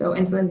 So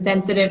insulin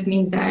sensitive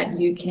means that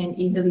you can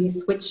easily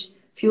switch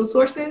fuel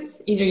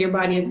sources. Either your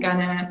body is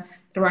gonna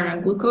run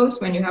on glucose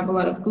when you have a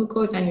lot of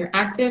glucose and you're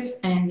active,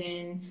 and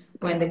then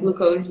when the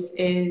glucose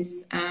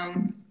is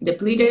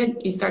depleted,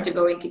 you start to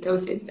go in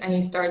ketosis and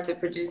you start to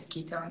produce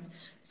ketones.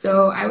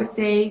 So I would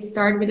say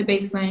start with a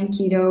baseline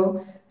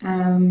keto.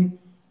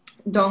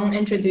 Don't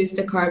introduce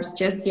the carbs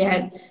just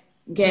yet.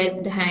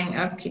 Get the hang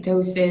of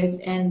ketosis.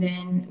 And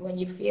then when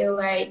you feel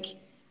like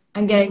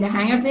I'm getting the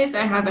hang of this,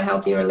 I have a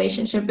healthy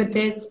relationship with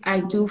this, I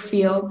do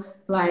feel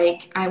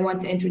like I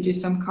want to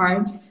introduce some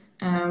carbs.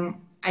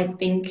 I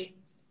think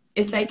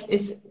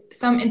it's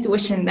some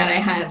intuition that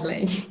I had,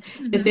 like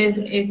this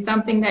is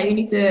something that you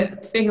need to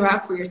figure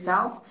out for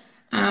yourself.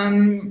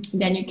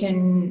 Then you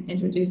can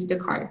introduce the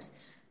carbs.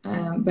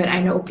 But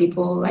I know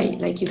people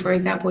like you, for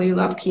example, you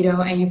love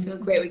keto and you feel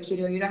great with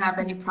keto. You don't have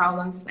any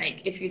problems.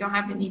 Like if you don't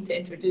have the need to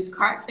introduce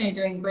carbs and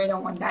you're doing great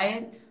on one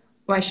diet,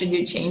 why should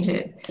you change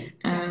it?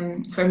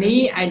 For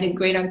me, I did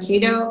great on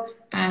keto,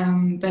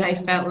 but I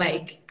felt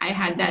like I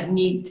had that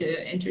need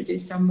to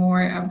introduce some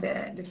more of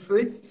the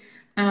fruits.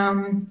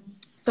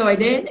 So I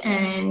did,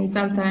 and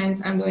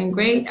sometimes I'm doing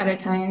great. Other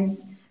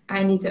times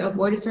I need to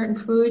avoid a certain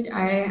food.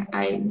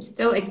 I'm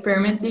still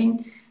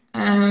experimenting,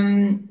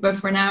 but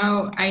for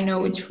now I know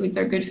which foods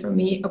are good for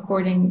me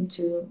according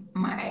to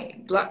my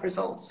blood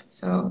results.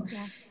 So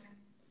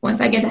once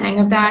I get the hang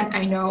of that,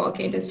 I know,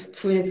 okay, this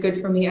food is good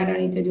for me. I don't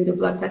need to do the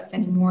blood test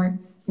anymore,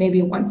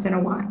 maybe once in a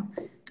while.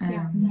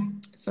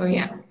 So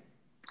yeah.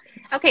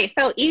 Okay,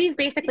 so Evie's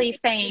basically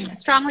saying,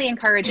 strongly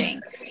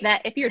encouraging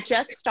that if you're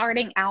just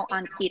starting out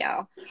on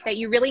keto, that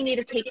you really need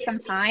to take some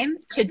time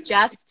to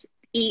just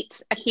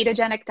eat a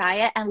ketogenic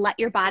diet and let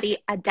your body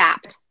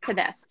adapt to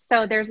this.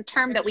 So there's a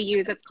term that we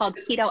use, it's called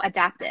keto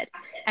adapted.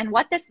 And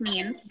what this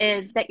means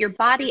is that your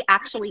body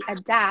actually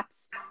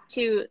adapts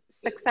to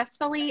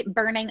successfully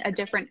burning a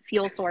different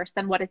fuel source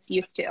than what it's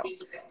used to.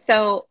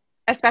 So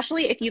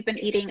especially if you've been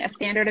eating a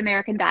standard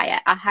American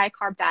diet, a high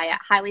carb diet,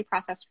 highly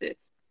processed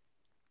foods,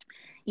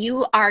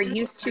 you are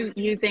used to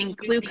using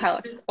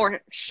glucose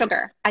or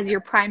sugar as your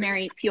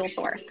primary fuel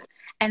source.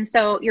 And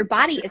so your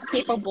body is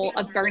capable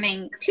of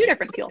burning two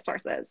different fuel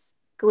sources,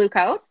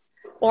 glucose,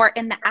 or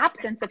in the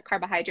absence of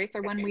carbohydrates,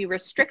 or when we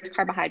restrict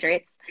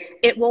carbohydrates,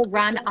 it will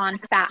run on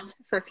fat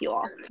for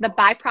fuel. The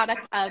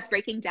byproduct of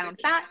breaking down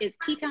fat is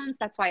ketones.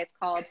 That's why it's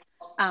called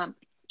a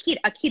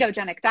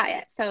ketogenic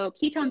diet. So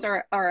ketones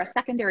are a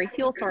secondary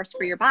fuel source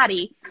for your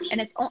body, and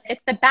it's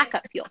the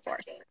backup fuel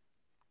source.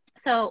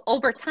 So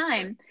over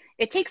time,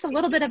 it takes a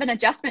little bit of an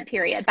adjustment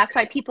period. That's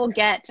why people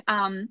get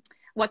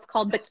what's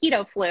called the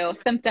keto flu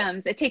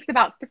symptoms. It takes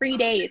about 3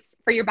 days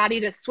for your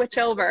body to switch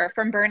over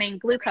from burning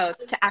glucose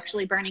to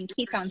actually burning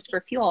ketones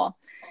for fuel.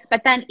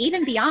 But then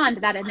even beyond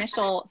that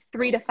initial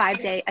 3 to 5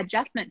 day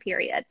adjustment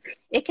period,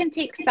 it can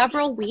take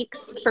several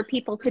weeks for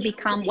people to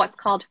become what's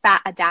called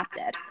fat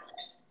adapted.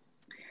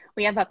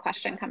 We have a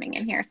question coming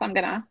in here, so I'm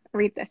going to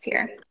read this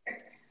here.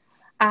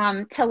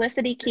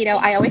 Telicity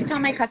Keto. I always tell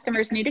my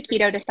customers new to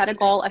keto to set a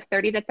goal of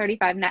 30 to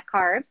 35 net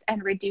carbs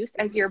and reduce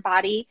as your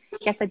body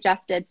gets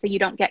adjusted so you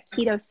don't get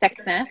keto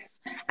sickness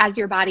as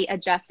your body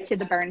adjusts to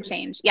the burn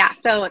change. Yeah,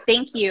 so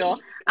thank you,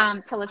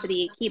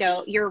 Telicity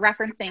Keto. You're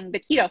referencing the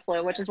keto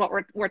flu, which is what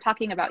we're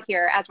talking about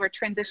here as we're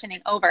transitioning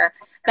over.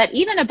 But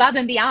even above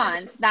and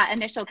beyond that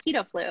initial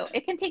keto flu,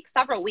 it can take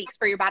several weeks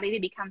for your body to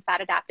become fat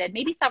adapted,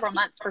 maybe several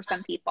months for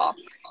some people.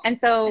 And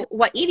so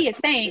what Evie is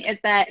saying is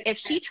that if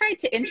she tried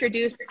to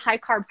introduce high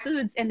carb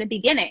foods in the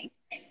beginning,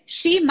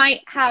 she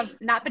might have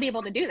not been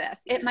able to do this.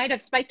 It might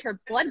have spiked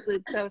her blood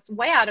glucose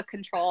way out of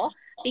control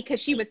because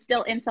she was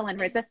still insulin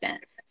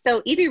resistant.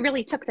 So Evie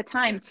really took the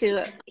time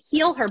to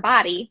heal her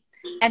body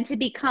and to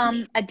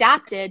become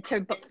adapted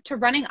to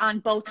running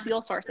on both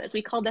fuel sources.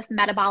 We call this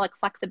metabolic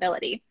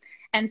flexibility.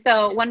 And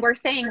so when we're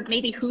saying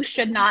maybe who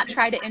should not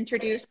try to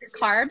introduce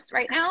carbs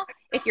right now,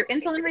 if you're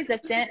insulin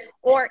resistant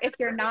or if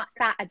you're not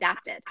fat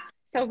adapted.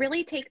 So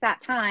really take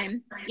that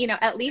time,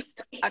 at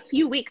least a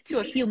few weeks to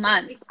a few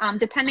months,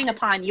 depending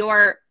upon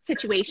your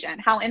situation,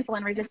 how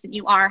insulin resistant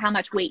you are, how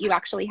much weight you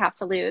actually have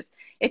to lose.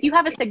 If you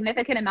have a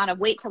significant amount of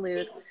weight to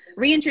lose,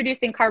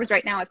 reintroducing carbs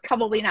right now is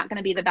probably not going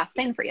to be the best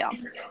thing for you.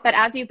 But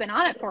as you've been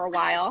on it for a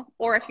while,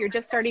 or if you're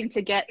just starting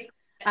to get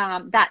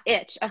that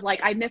itch of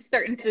like, I miss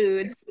certain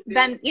foods,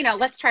 then,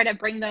 let's try to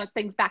bring those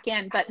things back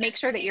in, but make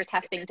sure that you're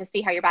testing to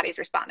see how your body's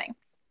responding.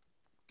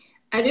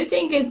 I do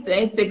think it's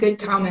a good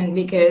comment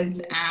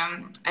because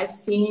I've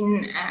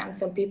seen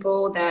some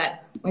people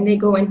that when they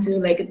go into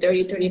like a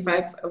 30,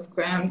 35 of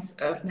grams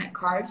of net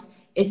carbs,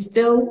 it's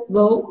still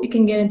low. You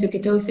can get into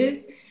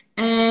ketosis.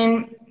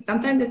 And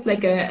sometimes it's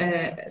like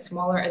a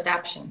smaller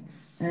adaptation.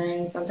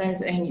 And sometimes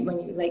when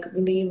you like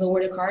really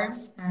lower the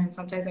carbs, and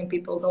sometimes when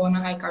people go on a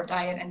high carb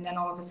diet and then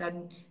all of a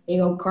sudden they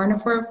go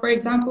carnivore, for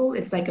example,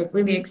 it's like a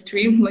really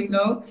extremely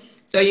low.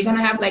 So you're going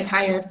to have like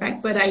higher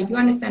effect. But I do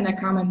understand that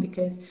comment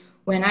because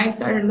when I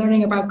started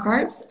learning about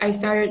carbs, I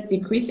started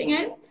decreasing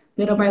it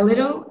little by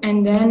little.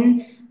 And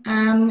then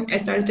I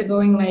started to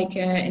going like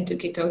into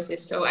ketosis.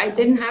 So I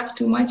didn't have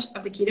too much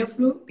of the keto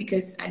flu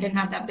because I didn't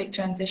have that big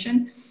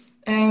transition.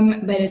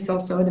 But it's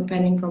also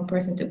depending from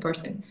person to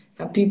person.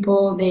 Some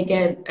people, they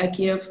get a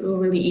keto flu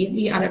really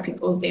easy. Other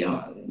people, they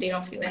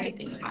don't feel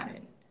anything about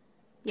it.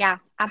 Yeah,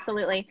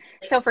 absolutely.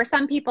 So for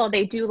some people,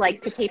 they do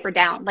like to taper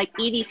down, like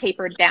Evie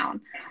tapered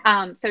down.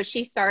 So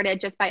she started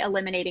just by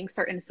eliminating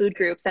certain food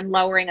groups and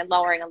lowering and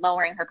lowering and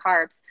lowering her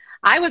carbs.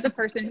 I was a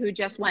person who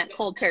just went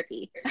cold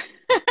turkey.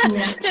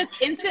 Yeah. Just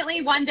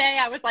instantly one day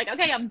I was like,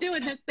 okay, I'm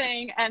doing this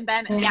thing. And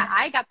then,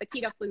 I got the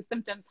keto flu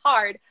symptoms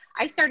hard.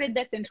 I started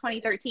this in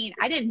 2013.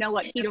 I didn't know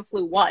what keto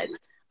flu was.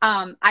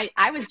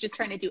 I was just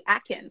trying to do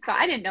Atkins. So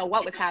I didn't know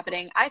what was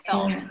happening. I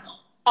felt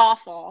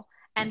awful.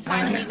 And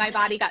finally my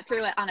body got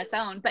through it on its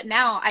own. But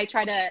now I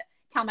try to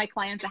tell my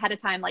clients ahead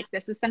of time, like,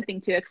 this is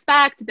something to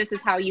expect. This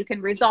is how you can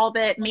resolve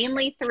it,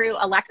 mainly through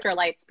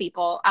electrolytes,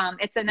 people.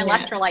 It's an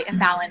electrolyte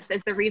imbalance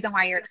is the reason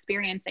why you're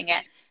experiencing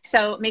it.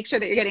 So make sure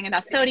that you're getting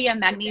enough sodium,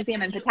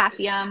 magnesium, and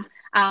potassium.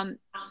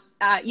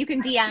 You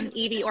can DM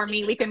Evie or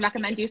me. We can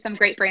recommend you some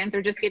great brands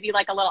or just give you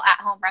like a little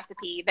at-home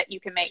recipe that you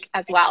can make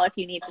as well if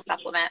you need to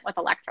supplement with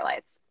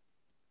electrolytes.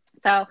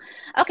 So,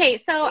 okay,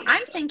 so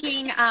I'm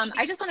thinking,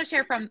 I just want to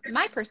share from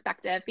my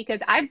perspective because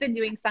I've been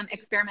doing some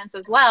experiments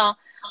as well.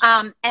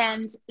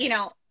 And,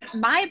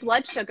 my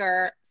blood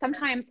sugar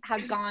sometimes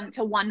has gone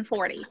to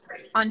 140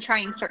 on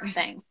trying certain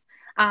things.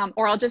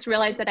 or I'll just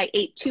realize that I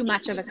ate too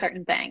much of a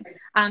certain thing.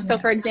 So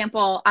for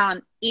example,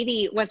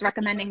 Evie was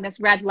recommending this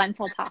red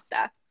lentil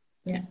pasta.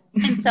 Yeah.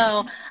 And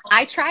so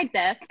I tried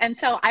this. And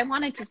so I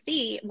wanted to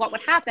see what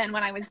would happen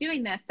when I was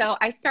doing this. So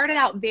I started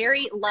out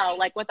very low,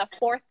 like with a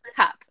fourth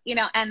cup, you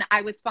know, and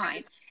I was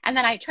fine. And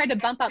then I tried to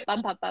bump up.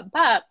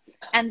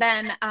 And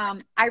then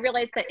I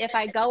realized that if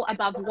I go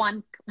above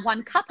one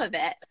cup of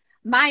it,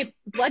 my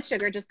blood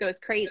sugar just goes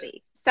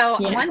crazy. So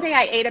one day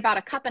I ate about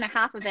a cup and a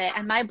half of it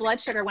and my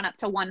blood sugar went up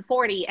to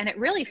 140, and it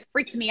really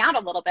freaked me out a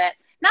little bit.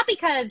 Not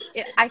because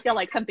I feel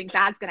like something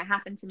bad's going to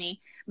happen to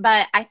me,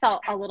 but I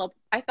felt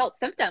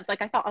symptoms.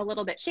 Like I felt a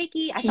little bit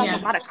shaky. I felt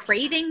a lot of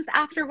cravings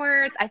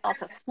afterwards. I felt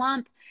a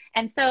slump.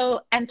 And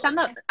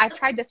I've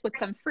tried this with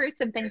some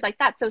fruits and things like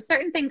that. So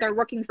certain things are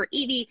working for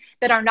Evie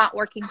that are not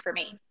working for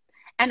me.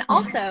 And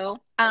also,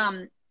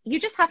 you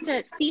just have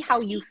to see how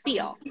you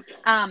feel.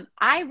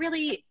 I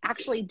really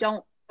actually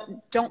don't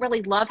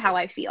really love how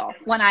I feel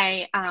when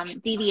I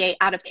deviate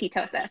out of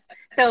ketosis.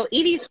 So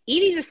Edie's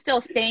is still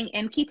staying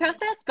in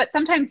ketosis, but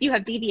sometimes you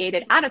have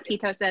deviated out of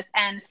ketosis.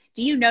 And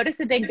do you notice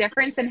a big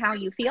difference in how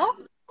you feel?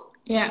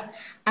 Yeah.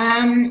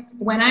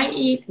 When I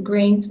eat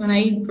grains, when I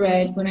eat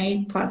bread, when I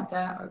eat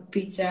pasta or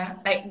pizza,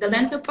 like the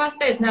lentil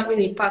pasta is not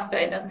really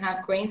pasta. It doesn't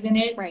have grains in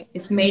it. Right.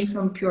 It's made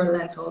from pure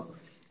lentils.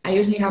 I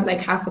usually have like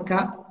half a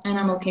cup and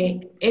I'm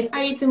okay. If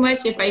I eat too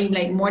much, if I eat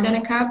like more than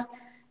a cup,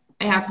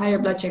 I have higher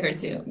blood sugar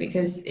too,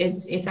 because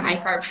it's a high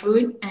carb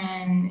food,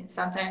 and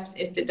sometimes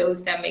it's the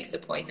dose that makes the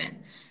poison.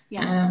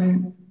 Yeah.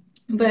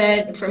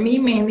 But for me,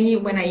 mainly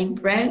when I eat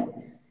bread,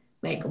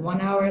 like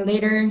 1 hour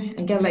later,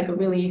 I get like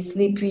really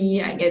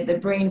sleepy. I get the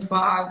brain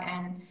fog.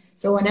 And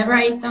so whenever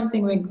I eat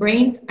something with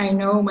grains, I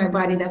know my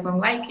body doesn't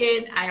like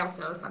it. I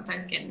also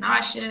sometimes get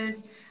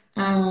nauseous.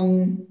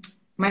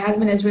 My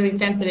husband is really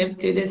sensitive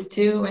to this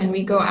too. And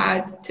we go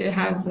out to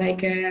have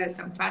like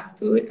some fast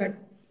food, or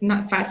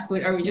not fast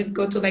food, or we just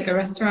go to like a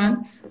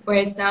restaurant where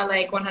it's not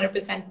like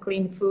 100%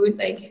 clean food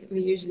like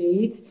we usually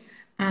eat.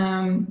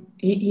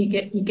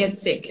 He gets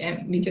sick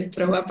and we just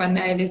throw up at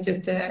night. It's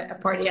just a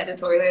party at the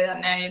toilet at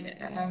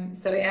night.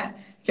 So yeah,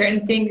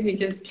 certain things we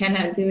just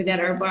cannot do that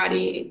our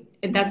body,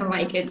 it doesn't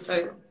like it.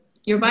 So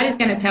your body's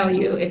going to tell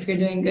you if you're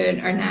doing good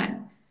or not.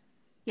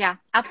 Yeah,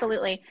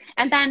 absolutely.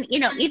 And then, you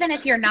know, even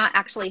if you're not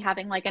actually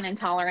having like an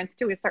intolerance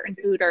to a certain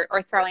food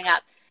or throwing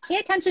up, pay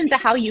attention to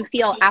how you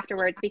feel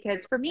afterwards,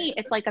 because for me,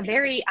 it's like a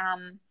very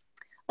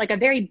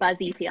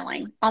buzzy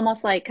feeling,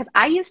 almost like, because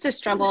I used to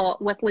struggle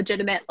with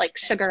legitimate like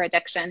sugar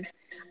addiction.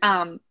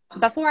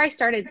 Before I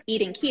started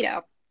eating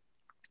keto,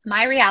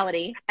 my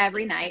reality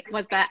every night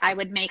was that I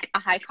would make a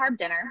high carb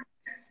dinner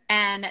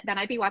and then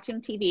I'd be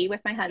watching TV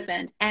with my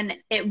husband, and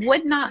it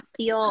would not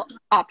feel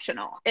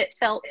optional. It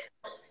felt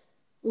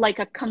like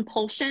a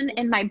compulsion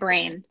in my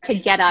brain to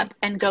get up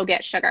and go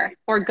get sugar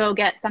or go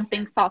get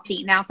something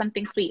salty, now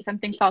something sweet,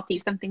 something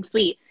salty, something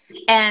sweet.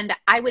 And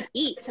I would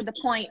eat to the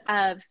point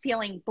of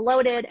feeling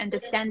bloated and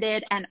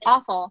distended and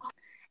awful.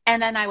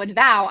 And then I would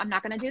vow, I'm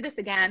not going to do this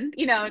again.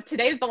 You know,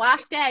 today's the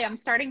last day. I'm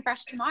starting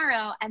fresh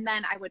tomorrow. And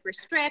then I would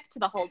restrict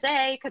the whole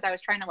day because I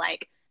was trying to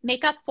like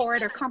make up for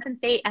it or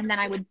compensate. And then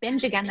I would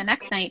binge again the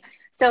next night.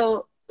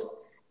 So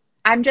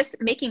I'm just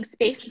making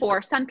space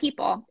for some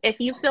people. If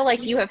you feel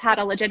like you have had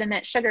a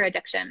legitimate sugar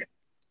addiction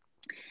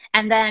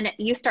and then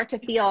you start to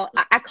feel,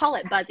 I call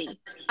it buzzy.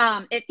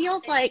 It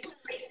feels like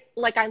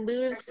I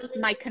lose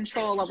my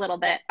control a little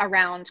bit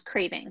around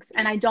cravings,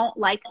 and I don't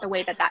like the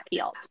way that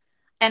feels.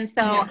 And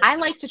so I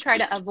like to try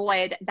to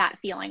avoid that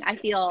feeling. I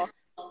feel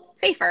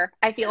safer.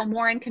 I feel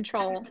more in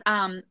control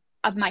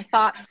of my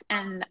thoughts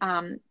and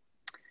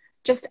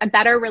just a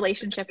better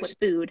relationship with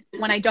food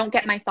when I don't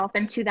get myself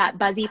into that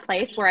buzzy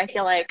place where I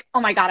feel like, oh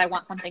my God, I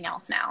want something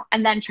else now.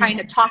 And then trying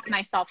to talk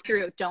myself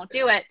through, don't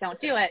do it.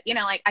 You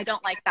know, like I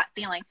don't like that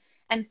feeling.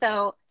 And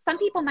so some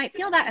people might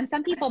feel that and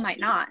some people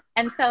might not.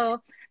 And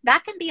so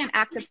that can be an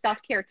act of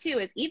self-care too,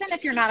 is even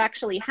if you're not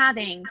actually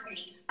having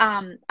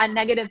a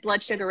negative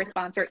blood sugar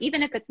response, or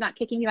even if it's not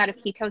kicking you out of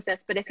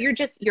ketosis, but if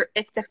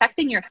it's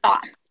affecting your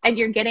thoughts and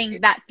you're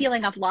getting that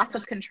feeling of loss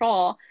of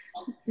control,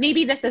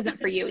 maybe this isn't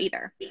for you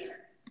either.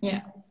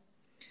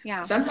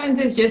 Yeah. Sometimes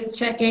it's just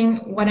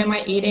checking, what am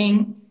I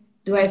eating?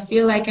 Do I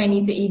feel like I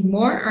need to eat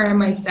more, or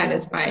am I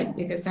satisfied?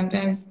 Because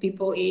sometimes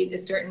people eat a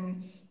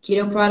certain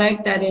keto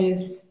product that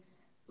is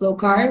low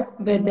carb,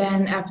 but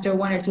then after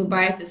 1 or 2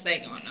 bites, it's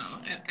like, oh no,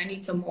 I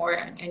need some more.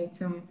 I need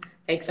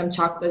some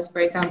chocolates, for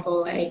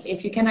example. Like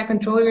if you cannot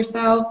control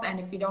yourself and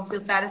if you don't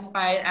feel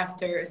satisfied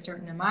after a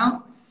certain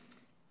amount,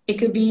 it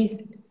could be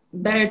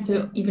better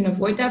to even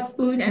avoid that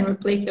food and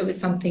replace it with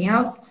something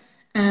else.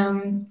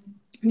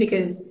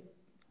 Because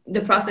the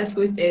processed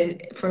foods,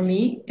 for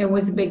me, it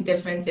was a big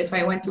difference. If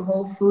I went to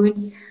Whole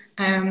Foods,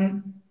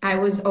 I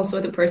was also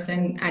the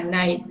person at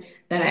night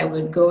that I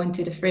would go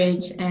into the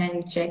fridge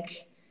and check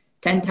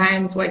 10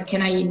 times what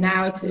can I eat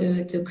now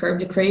to curb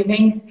the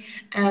cravings,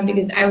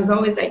 because I was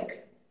always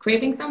like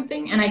craving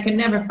something and I could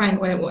never find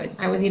what it was.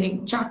 I was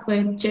eating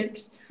chocolate,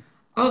 chips,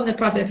 all of the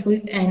processed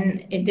foods,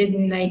 and it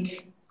didn't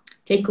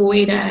take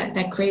away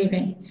that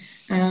craving.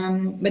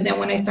 But then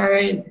when I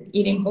started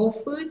eating whole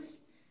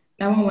foods,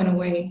 that one went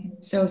away.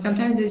 So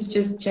sometimes it's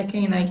just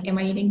checking, like, am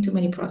I eating too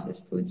many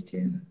processed foods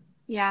too?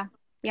 Yeah.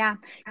 Yeah.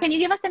 Can you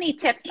give us any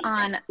tips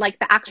on like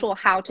the actual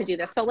how to do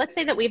this? So let's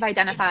say that we've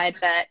identified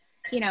that,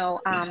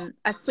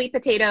 a sweet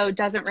potato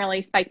doesn't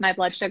really spike my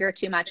blood sugar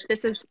too much.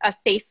 This is a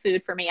safe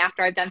food for me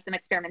after I've done some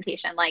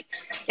experimentation. Like,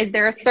 is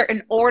there a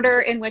certain order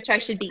in which I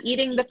should be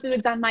eating the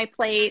foods on my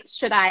plate?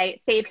 Should I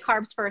save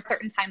carbs for a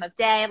certain time of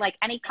day? Like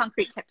any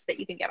concrete tips that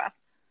you can give us?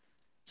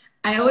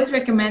 I always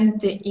recommend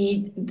to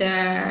eat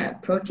the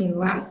protein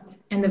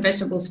last and the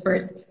vegetables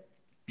first,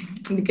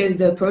 because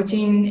the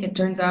protein, it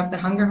turns off the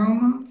hunger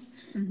hormones.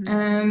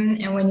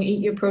 And when you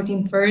eat your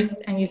protein first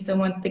and you still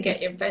want to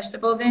get your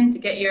vegetables in to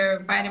get your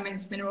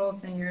vitamins,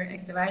 minerals, and your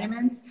extra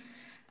vitamins,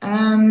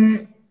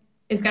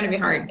 it's gonna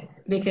be hard,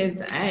 because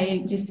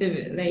I used to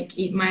like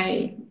eat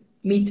my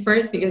meats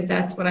first because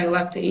that's what I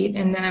love to eat,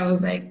 and then I was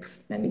like,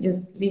 let me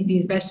just leave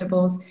these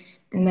vegetables,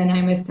 and then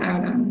I missed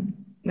out on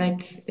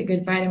like the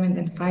good vitamins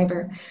and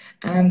fiber.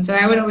 So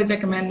I would always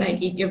recommend like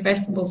eat your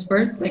vegetables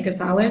first, like a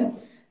salad,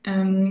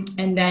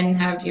 and then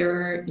have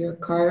your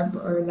carb,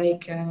 or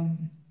like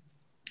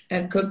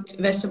a cooked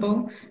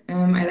vegetable.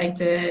 I like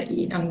to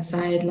eat on the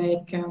side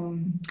like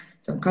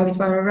some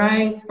cauliflower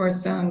rice or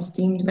some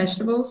steamed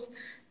vegetables,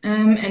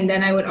 and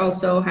then I would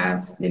also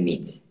have the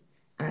meat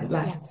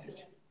last.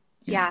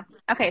 Yeah.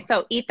 Okay.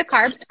 So eat the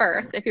carbs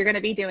first if you're going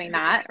to be doing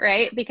that,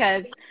 right?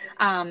 Because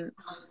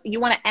you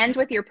want to end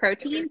with your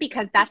protein,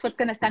 because that's what's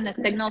going to send the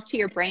signals to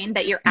your brain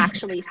that you're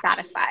actually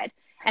satisfied.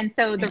 And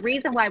so the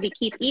reason why we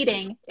keep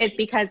eating is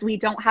because we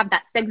don't have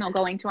that signal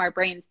going to our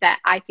brains that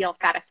I feel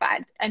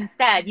satisfied.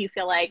 Instead, you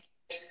feel like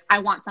I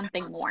want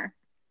something more.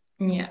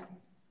 Yeah.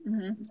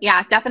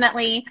 Yeah,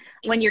 definitely.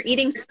 When you're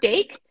eating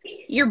steak,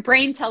 your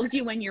brain tells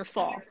you when you're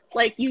full.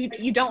 Like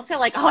you don't feel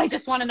like, oh, I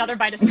just want another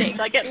bite of steak.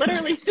 Like it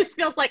literally just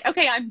feels like,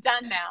 okay, I'm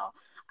done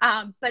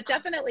now. But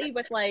definitely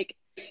with like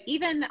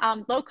even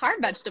low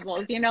carb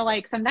vegetables,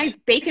 like some nice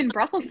bacon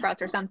Brussels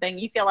sprouts or something,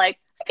 you feel like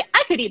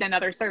I could eat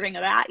another serving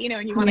of that,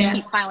 and you want to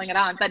keep piling it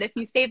on. But if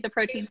you save the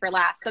protein for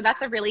last, so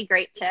that's a really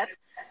great tip.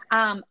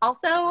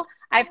 Also,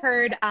 I've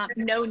heard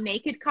no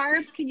naked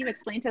carbs. Can you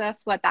explain to us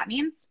what that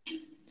means?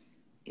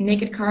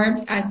 Naked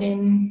carbs, as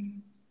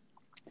in?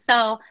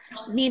 So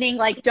meaning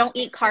like don't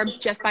eat carbs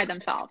just by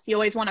themselves. You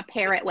always want to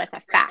pair it with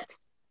a fat.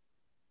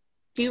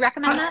 Do you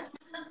recommend that?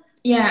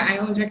 Yeah, I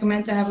always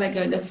recommend to have like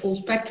the full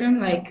spectrum,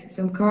 like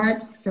some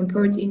carbs, some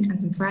protein, and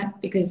some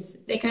fat, because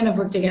they kind of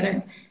work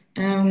together.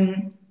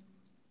 And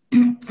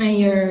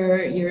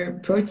your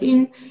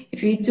protein,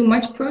 if you eat too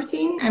much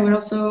protein, I would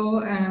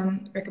also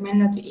recommend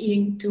not to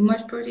eating too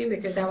much protein,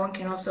 because that one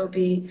can also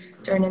be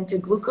turned into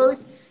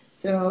glucose.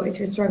 So if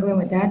you're struggling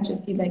with that,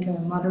 just eat like a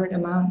moderate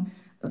amount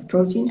of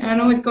protein. I don't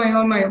know what's going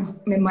on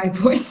with my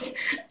voice.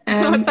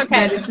 No, it's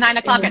okay. It's 9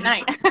 o'clock at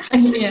night.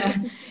 Yeah,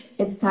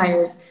 it's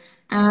tired.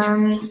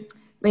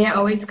 But yeah,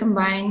 always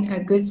combine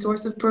a good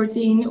source of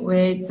protein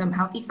with some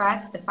healthy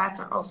fats. The fats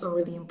are also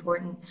really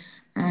important.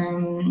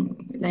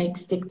 Like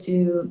stick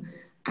to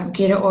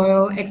avocado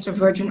oil, extra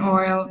virgin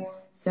oil,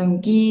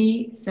 some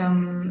ghee,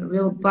 some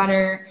real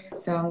butter,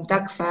 some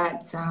duck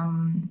fat,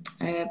 some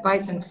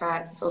bison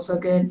fat. It's also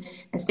good.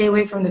 And stay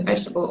away from the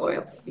vegetable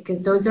oils,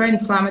 because those are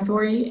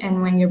inflammatory.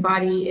 And when your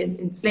body is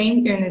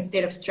inflamed, you're in a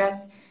state of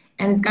stress.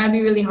 And it's going to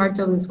be really hard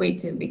to lose weight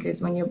too,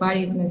 because when your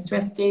body is in a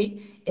stress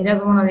state, it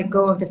doesn't want to let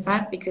go of the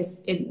fat,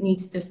 because it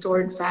needs the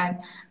stored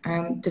fat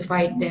to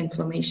fight the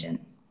inflammation.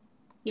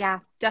 Yeah,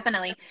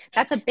 definitely.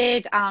 That's a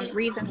big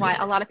reason why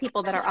a lot of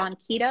people that are on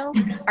keto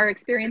are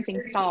experiencing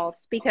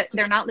stalls, because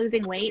they're not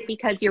losing weight,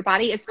 because your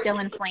body is still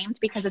inflamed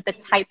because of the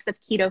types of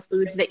keto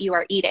foods that you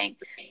are eating.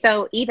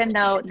 So even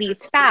though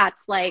these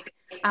fats like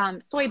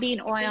soybean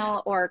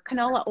oil or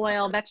canola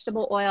oil,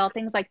 vegetable oil,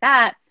 things like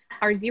that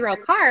are zero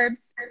carbs,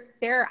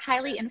 they're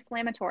highly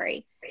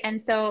inflammatory. And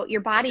so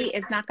your body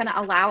is not going to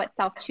allow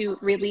itself to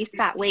release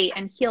that weight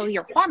and heal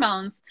your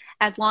hormones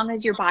as long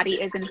as your body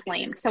is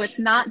inflamed. So it's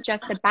not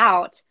just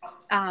about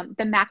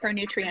the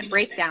macronutrient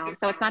breakdown.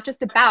 So it's not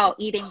just about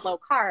eating low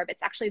carb.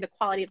 It's actually the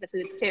quality of the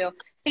foods too.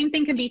 Same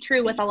thing can be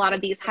true with a lot of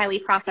these highly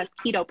processed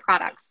keto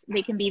products.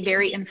 They can be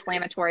very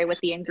inflammatory with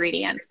the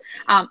ingredients.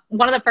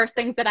 One of the first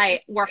things that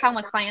I work on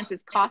with clients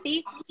is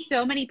coffee.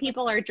 So many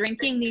people are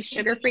drinking these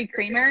sugar-free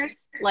creamers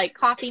like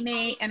Coffee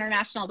Mate,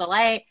 International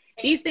Delight.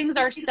 These things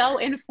are so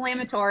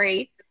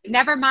inflammatory.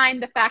 Never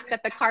mind the fact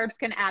that the carbs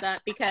can add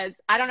up, because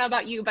I don't know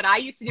about you, but I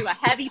used to do a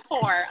heavy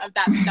pour of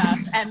that stuff,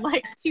 and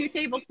like 2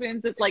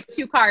 tablespoons is like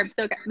 2 carbs.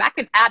 So that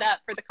could add up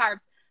for the carbs,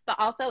 but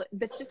also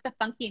this just the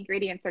funky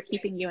ingredients are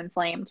keeping you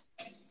inflamed.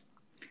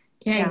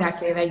 Yeah,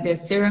 exactly. Like the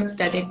syrups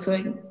that they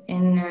put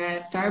in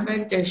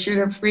Starbucks, they're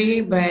sugar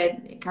free, but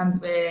it comes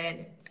with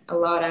a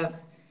lot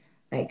of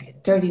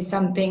like 30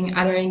 something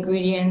other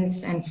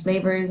ingredients and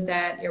flavors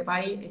that your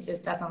body, it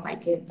just doesn't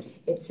like it.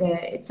 It's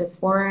a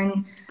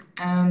foreign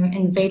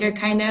invader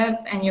kind of,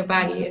 and your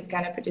body is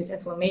going to produce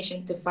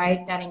inflammation to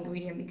fight that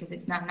ingredient, because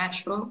it's not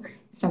natural.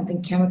 It's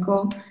something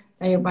chemical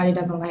that your body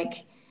doesn't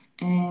like.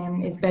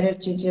 And it's better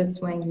to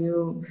just, when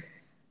you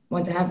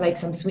want to have like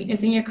some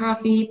sweetness in your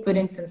coffee, put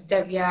in some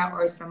stevia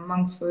or some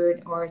monk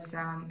fruit or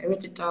some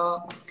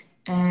erythritol.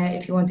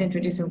 If you want to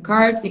introduce some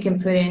carbs, you can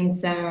put in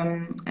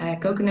some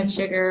coconut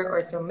sugar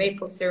or some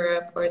maple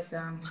syrup or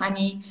some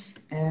honey.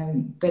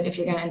 But if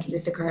you're going to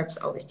introduce the carbs,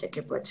 always check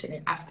your blood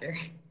sugar after.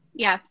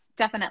 Yes,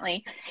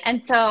 definitely.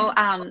 And so,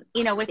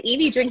 you know, with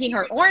Evie drinking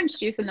her orange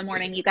juice in the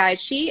morning, you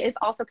guys, she is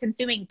also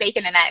consuming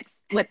bacon and eggs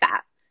with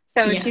that.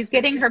 So Yeah. she's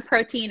getting her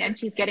protein and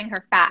she's getting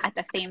her fat at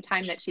the same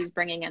time that she's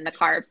bringing in the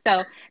carbs.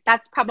 So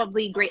that's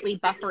probably greatly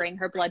buffering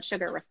her blood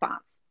sugar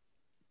response.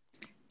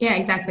 Yeah,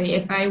 exactly.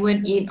 If I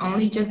would eat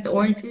only just the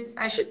orange juice,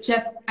 I should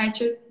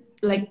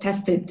like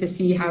test it to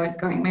see how it's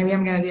going. Maybe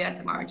I'm gonna do that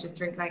tomorrow. Just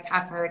drink like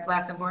half a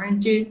glass of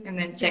orange juice and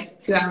then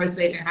check 2 hours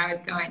later how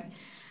it's going.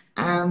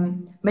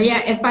 But yeah,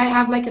 if I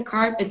have like a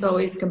carb, it's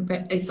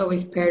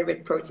always paired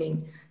with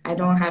protein. I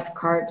don't have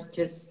carbs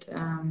just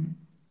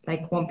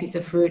like one piece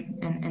of fruit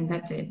and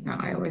that's it. No,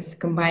 I always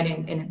combine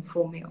it in a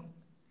full meal.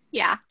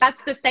 Yeah,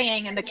 that's the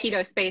saying in the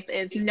keto space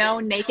is no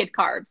naked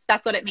carbs.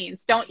 That's what it means.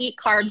 Don't eat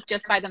carbs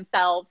just by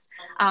themselves.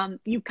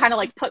 You kind of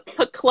like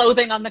put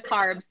clothing on the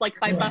carbs, like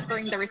by Yeah.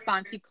 buffering the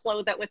response, you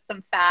clothe it with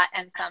some fat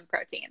and some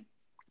protein.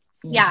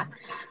 Yeah. Yeah.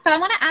 So I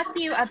want to ask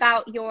you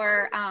about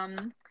your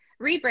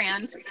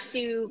rebrand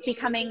to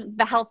becoming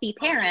the healthy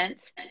parent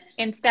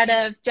instead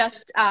of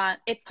just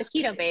it's the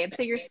keto babe.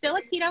 So you're still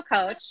a keto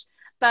coach,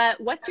 but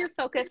what's your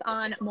focus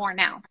on more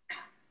now?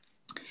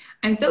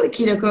 I'm still a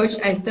keto coach.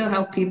 I still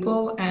help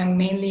people,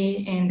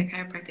 mainly in the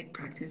chiropractic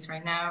practice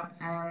right now.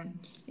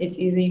 It's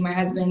easy. My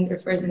husband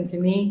refers them to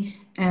me,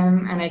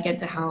 and I get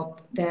to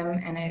help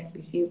them, and I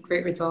receive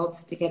great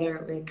results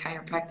together with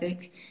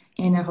chiropractic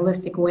in a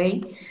holistic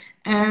way.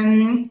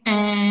 And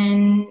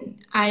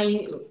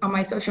on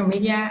my social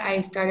media,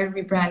 I started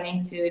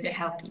rebranding to the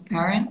healthy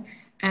parent,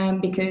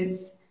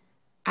 because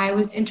I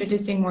was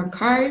introducing more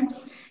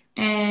carbs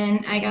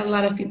and I got a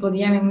lot of people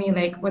DMing me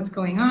like, what's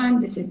going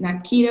on? This is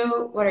not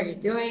keto. What are you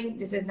doing?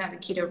 This is not the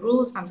keto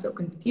rules. I'm so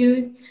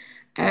confused.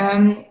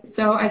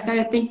 So I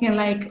started thinking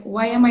like,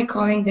 why am I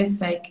calling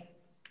this like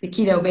the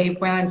keto babe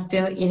while I'm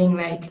still eating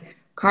like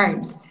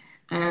carbs?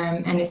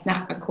 And it's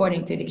not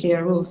according to the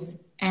keto rules.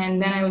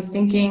 And then I was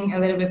thinking a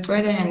little bit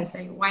further and it's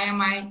like, why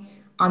am I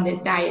on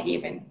this diet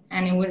even?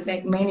 And it was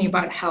like mainly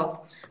about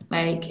health.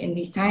 Like in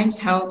these times,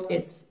 health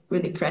is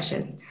really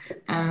precious.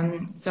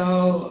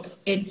 So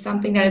it's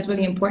something that is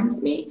really important to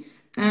me.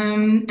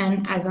 And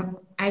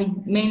I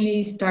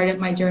mainly started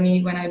my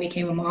journey when I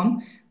became a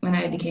mom, when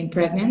I became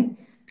pregnant.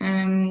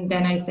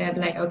 Then I said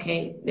like,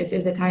 okay, this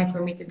is a time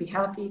for me to be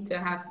healthy, to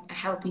have a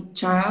healthy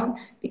child,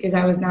 because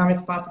I was now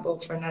responsible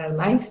for another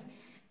life.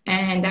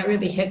 And that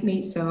really hit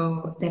me.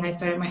 So then I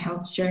started my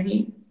health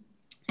journey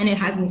and it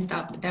hasn't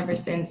stopped ever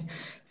since.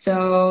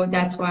 So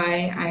that's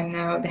why I'm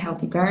now the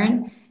healthy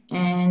parent.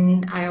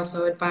 And I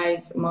also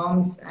advise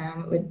moms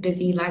with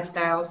busy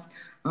lifestyles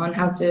on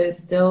how to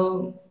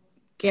still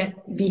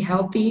be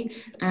healthy.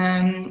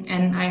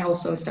 And I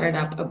also started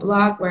up a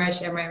blog where I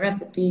share my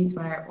recipes,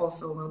 where I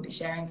also will be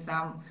sharing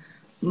some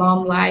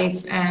mom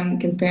life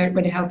compared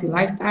with a healthy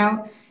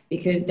lifestyle,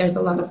 because there's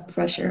a lot of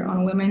pressure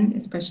on women,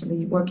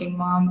 especially working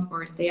moms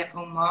or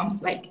stay-at-home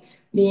moms. Like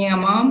being a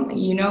mom,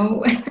 you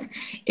know,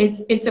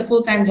 it's a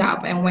full-time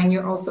job, and when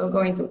you're also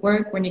going to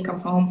work, when you come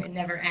home, it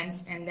never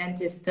ends. And then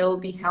to still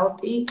be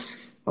healthy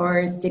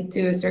or stick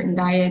to a certain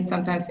diet,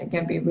 sometimes it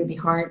can be really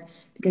hard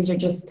because you're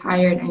just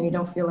tired and you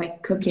don't feel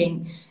like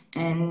cooking,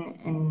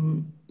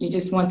 and you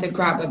just want to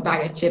grab a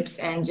bag of chips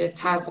and just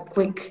have a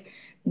quick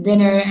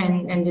dinner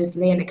and just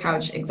lay on the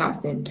couch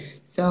exhausted.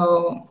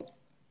 So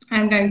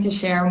I'm going to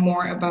share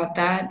more about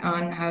that,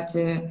 on how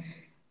to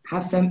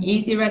have some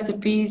easy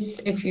recipes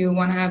if you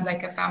want to have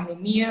like a family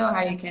meal,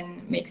 how you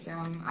can make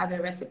some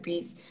other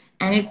recipes.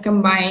 And it's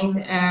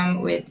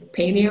combined with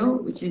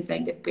paleo, which is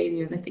like the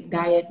Paleolithic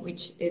diet,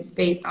 which is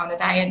based on the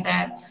diet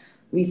that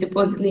we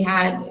supposedly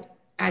had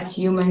as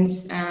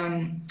humans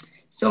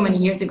so many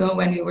years ago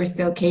when we were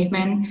still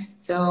cavemen.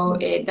 So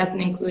it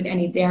doesn't include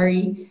any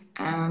dairy.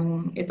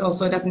 It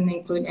also doesn't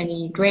include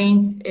any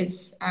grains.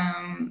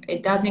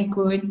 It does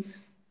include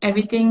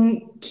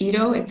everything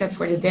keto except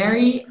for the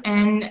dairy,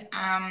 and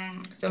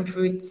some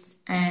fruits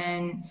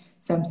and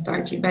some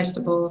starchy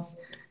vegetables,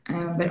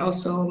 but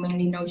also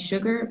mainly no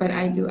sugar. But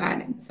I do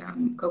add in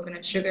some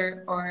coconut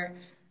sugar or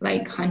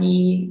like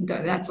honey,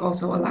 that's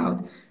also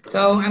allowed.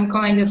 So I'm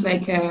calling this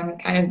like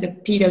kind of the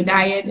pedo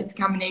diet. It's a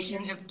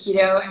combination of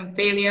keto and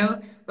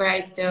paleo, where I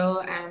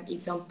still eat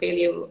some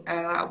paleo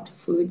allowed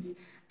foods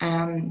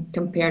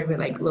compared with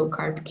like low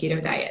carb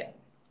keto diet.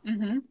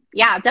 Mm-hmm.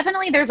 Yeah,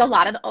 definitely. There's a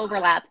lot of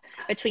overlap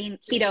between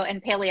keto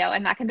and paleo,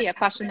 and that can be a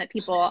question that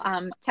people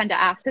tend to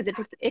ask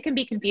because it can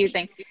be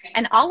confusing.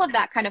 And all of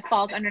that kind of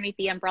falls underneath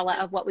the umbrella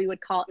of what we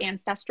would call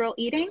ancestral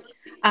eating.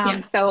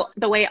 Yeah. So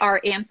the way our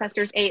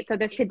ancestors ate. So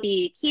this could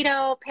be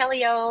keto,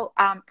 paleo,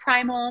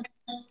 primal.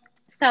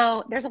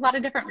 So there's a lot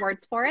of different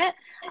words for it.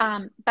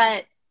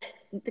 But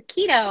the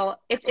keto,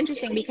 it's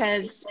interesting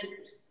because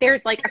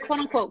there's like a quote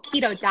unquote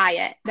keto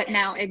diet that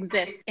now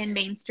exists in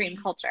mainstream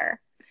culture.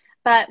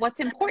 But what's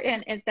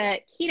important is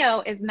that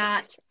keto is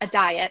not a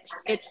diet,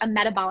 it's a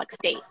metabolic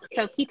state.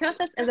 So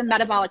ketosis is a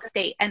metabolic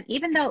state. And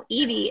even though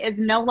Evie is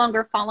no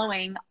longer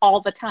following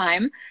all the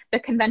time the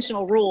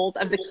conventional rules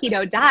of the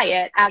keto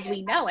diet as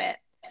we know it,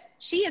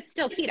 she is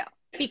still keto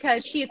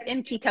because she is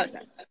in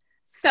ketosis.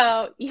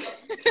 So you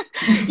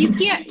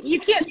can't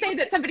say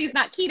that somebody's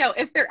not keto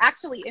if they're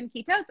actually in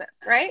ketosis,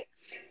 right?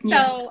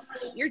 Yeah. So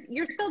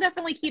you're still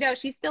definitely keto.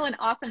 She's still an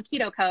awesome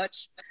keto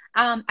coach.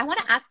 I want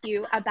to ask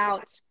you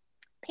about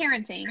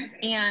parenting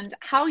and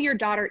how your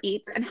daughter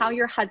eats and how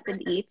your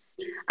husband eats.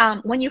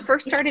 When you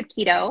first started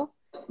keto,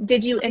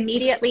 did you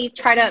immediately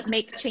try to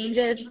make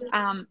changes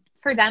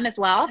for them as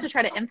well, to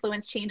try to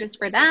influence changes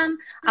for them?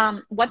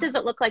 What does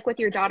it look like with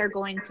your daughter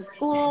going to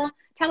school?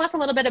 Tell us a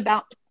little bit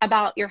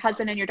about your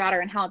husband and your daughter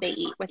and how they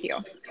eat with you.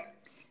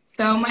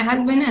 So my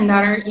husband and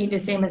daughter eat the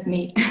same as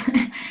me.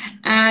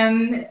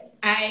 I'm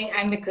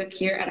the cook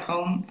here at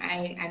home.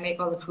 I make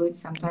all the food.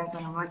 Sometimes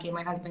when I'm lucky,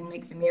 my husband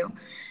makes a meal.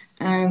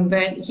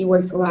 But he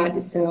works a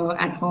lot, so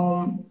at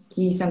home,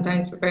 he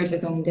sometimes prepares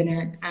his own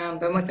dinner.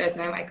 But most of the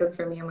time, I cook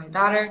for me and my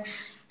daughter.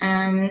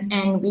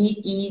 And we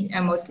eat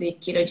a mostly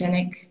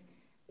ketogenic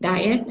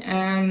diet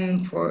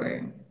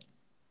for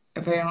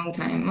a very long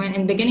time.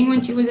 In the beginning,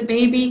 when she was a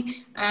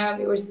baby,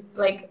 we were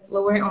like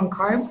lower on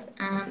carbs.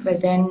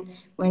 But then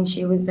when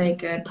she was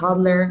like a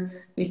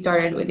toddler, we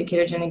started with the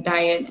ketogenic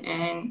diet,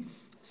 and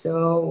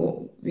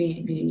so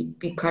we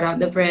cut out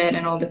the bread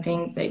and all the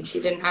things. Like she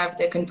didn't have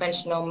the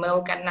conventional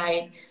milk at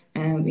night,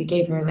 and we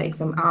gave her like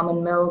some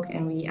almond milk,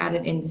 and we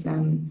added in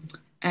some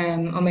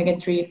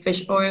omega-3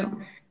 fish oil.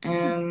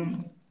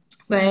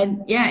 But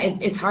yeah,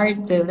 it's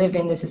hard to live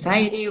in the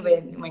society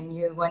when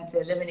you want to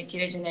live in a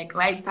ketogenic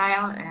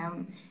lifestyle,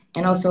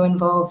 and also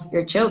involve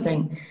your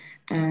children.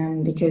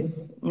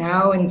 Because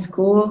now in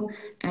school,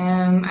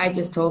 I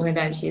just told her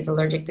that she's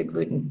allergic to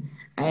gluten.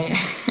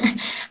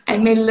 I I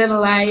made a little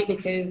lie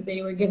because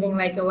they were giving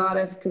like a lot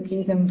of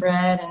cookies and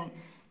bread,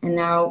 and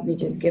now we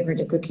just give her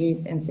the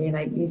cookies and say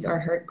like these are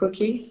her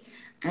cookies,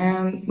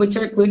 which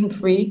are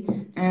gluten-free.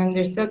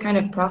 They're still kind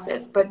of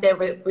processed, but they're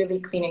really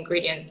clean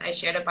ingredients. I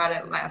shared about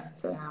it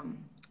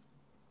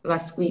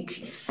last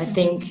week, I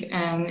think,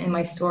 in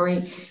my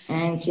story.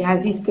 And she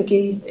has these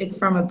cookies. It's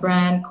from a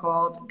brand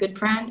called Good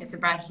Brand. It's a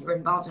brand here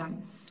in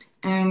Belgium.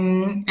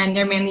 And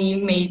they're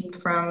mainly made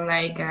from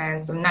like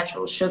some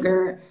natural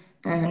sugar,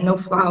 no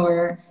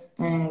flour,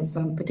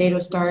 some potato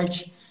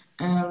starch.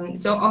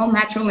 So all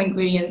natural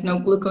ingredients, no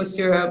glucose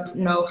syrup,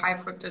 no high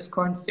fructose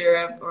corn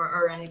syrup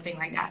or anything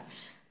like that.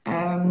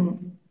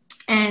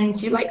 And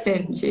she likes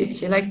it.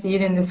 She likes to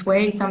eat in this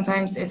way.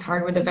 Sometimes it's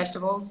hard with the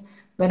vegetables,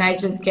 but I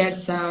just get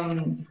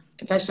some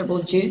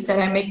vegetable juice that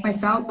I make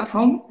myself at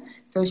home.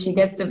 So she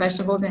gets the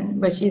vegetables in,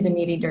 but she's a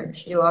meat eater.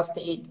 She loves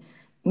to eat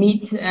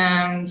meat.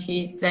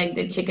 She's like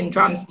the chicken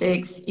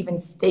drumsticks, even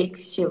steak.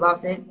 She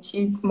loves it.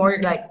 She's more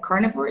like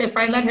carnivore. If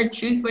I let her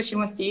choose what she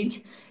wants to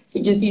eat,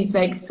 she just eats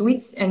like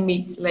sweets and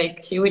meats.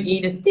 Like she would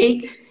eat a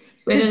steak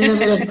with a little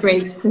bit of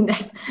grapes, and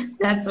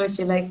that's what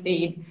she likes to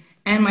eat.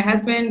 And my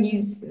husband,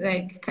 he's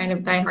like kind of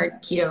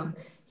diehard keto.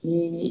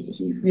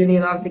 He really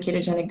loves the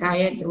ketogenic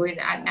diet. He would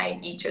at night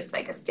eat just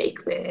like a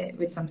steak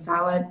with some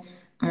salad.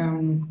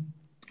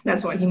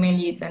 That's what he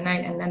mainly eats at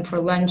night. And then for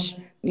lunch,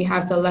 we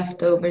have the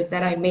leftovers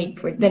that I made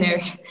for dinner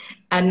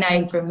at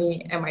night for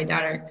me and my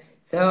daughter.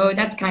 So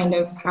that's kind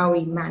of how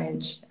we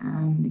manage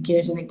the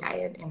ketogenic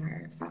diet in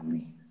our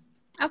family.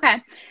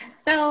 Okay.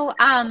 So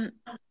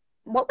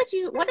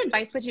what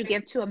advice would you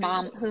give to a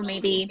mom who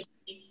maybe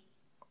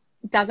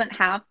doesn't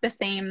have the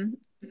same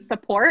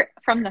support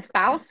from the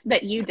spouse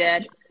that you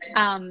did,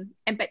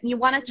 but you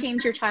want to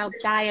change your child's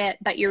diet,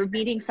 but you're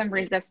meeting some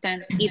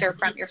resistance either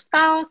from your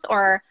spouse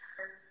or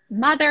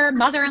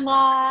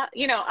mother-in-law,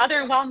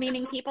 other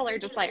well-meaning people are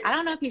just like, I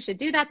don't know if you should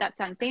do that. That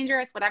sounds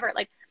dangerous, whatever.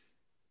 Like,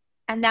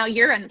 and now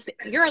you're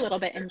a little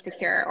bit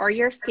insecure or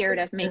you're scared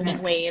of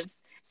making waves.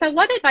 So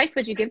what advice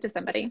would you give to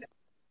somebody?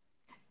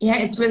 Yeah,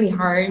 it's really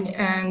hard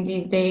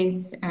these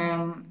days.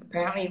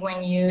 Apparently,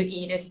 when you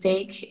eat a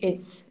steak,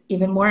 it's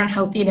even more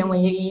unhealthy than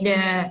when you eat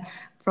a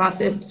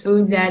processed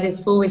food that is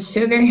full with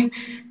sugar.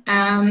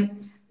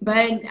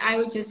 But I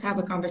would just have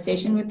a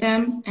conversation with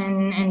them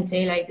and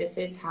say, like, this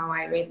is how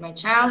I raise my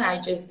child.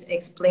 I just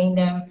explain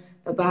them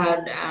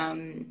about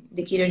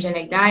the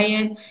ketogenic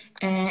diet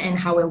and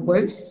how it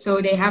works.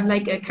 So they have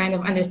like a kind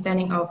of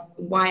understanding of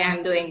why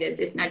I'm doing this.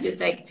 It's not just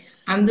like,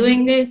 I'm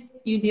doing this,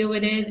 you deal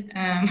with it.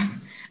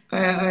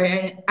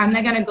 Or I'm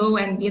not gonna go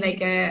and be like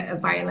a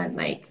violent,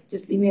 like,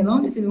 just leave me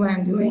alone. This is what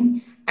I'm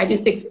doing. I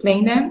just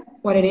explain them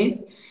what it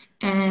is,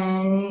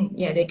 and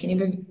yeah, they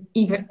can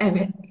either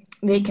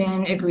they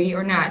can agree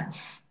or not.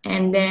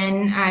 And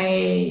then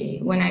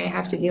when I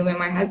have to deal with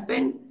my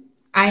husband,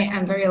 I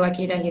am very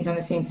lucky that he's on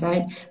the same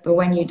side. But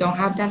when you don't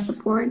have that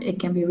support, it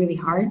can be really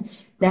hard.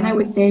 Then I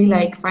would say,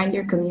 like, find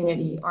your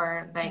community,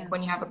 or like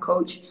when you have a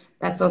coach,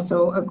 that's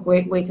also a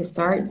great way to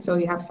start. So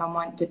you have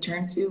someone to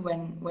turn to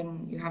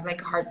when you have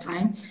like a hard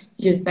time.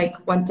 Just like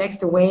one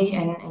text away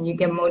and you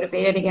get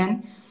motivated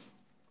again.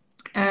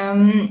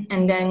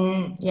 And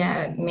then,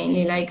 yeah,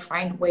 mainly like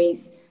find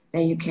ways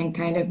that you can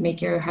kind of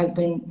make your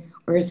husband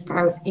or your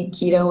spouse eat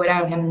keto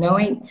without him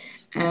knowing.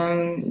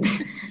 Um,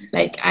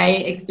 like I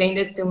explained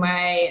this to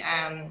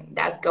my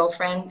dad's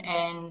girlfriend,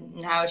 and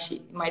now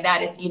my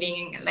dad is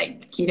eating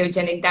like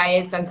ketogenic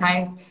diet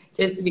sometimes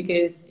just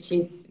because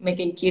she's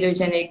making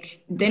ketogenic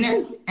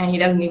dinners and he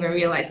doesn't even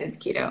realize it's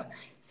keto.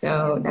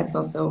 So that's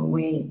also a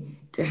way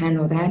to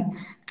handle that.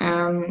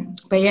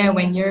 But yeah,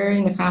 when you're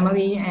in a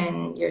family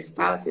and your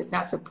spouse is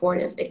not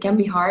supportive, it can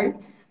be hard,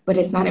 but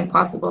it's not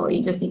impossible.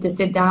 You just need to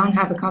sit down,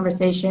 have a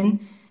conversation,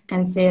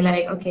 and say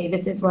like, okay,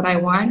 this is what I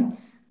want.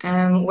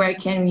 Where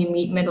can we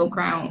meet middle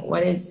ground?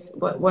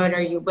 What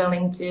are you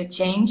willing to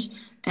change?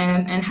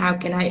 And how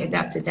can I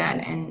adapt to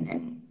that?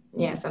 And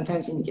yeah,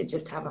 sometimes you need to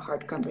just have a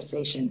hard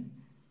conversation.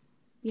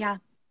 Yeah.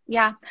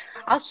 Yeah.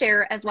 I'll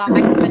share as well.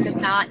 My husband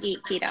does not eat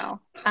keto.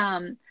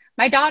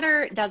 My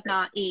daughter does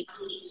not eat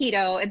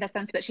keto in the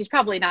sense that she's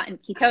probably not in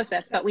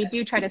ketosis, but we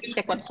do try to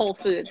stick with whole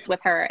foods with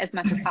her as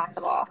much as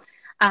possible.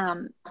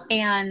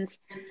 And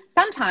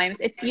sometimes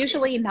it's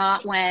usually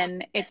not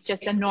when it's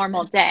just a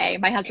normal day.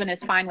 My husband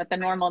is fine with the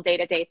normal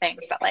day-to-day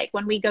things, but like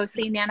when we go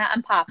see Nana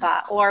and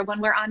Papa, or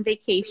when we're on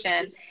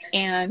vacation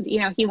and, you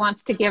know, he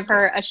wants to give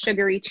her a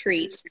sugary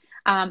treat.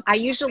 I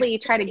usually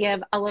try to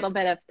give a little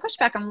bit of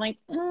pushback. I'm like,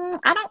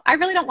 I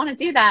really don't want to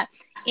do that.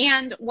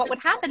 And what would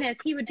happen is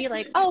he would be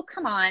like, oh,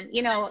 come on,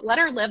 you know, let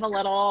her live a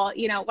little,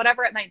 you know,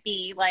 whatever it might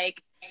be,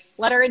 like,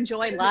 let her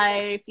enjoy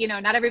life. You know,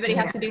 not everybody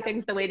has to do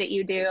things the way that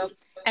you do.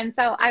 And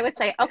so I would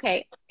say,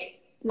 okay,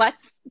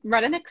 let's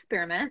run an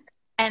experiment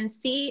and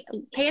pay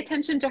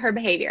attention to her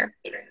behavior.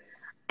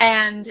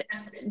 And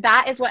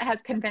that is what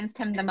has convinced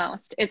him the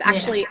most is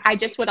actually, I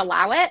just would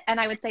allow it. And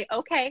I would say,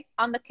 okay,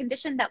 on the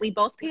condition that we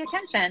both pay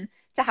attention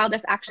to how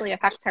this actually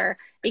affects her,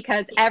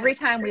 because every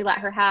time we let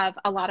her have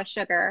a lot of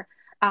sugar,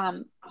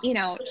 you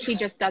know, she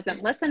just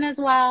doesn't listen as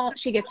well.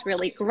 She gets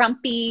really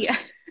grumpy.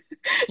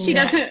 she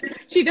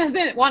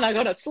doesn't want to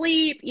go to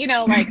sleep, you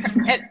know, like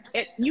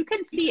you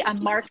can see a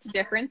marked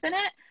difference in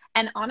it.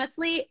 And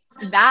honestly,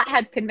 that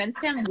had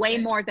convinced him way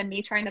more than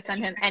me trying to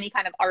send him any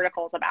kind of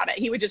articles about it.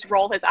 He would just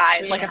roll his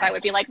eyes, like if I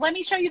would be like, let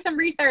me show you some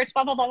research,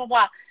 blah, blah, blah, blah,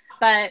 blah.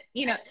 But,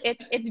 you know,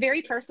 it's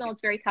very personal.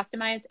 It's very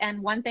customized.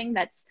 And one thing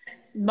that's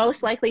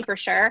most likely for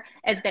sure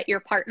is that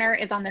your partner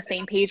is on the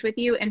same page with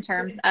you in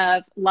terms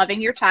of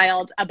loving your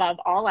child above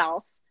all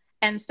else.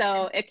 And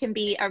so it can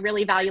be a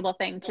really valuable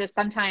thing to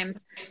sometimes,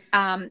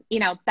 you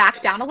know,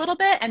 back down a little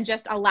bit and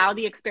just allow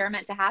the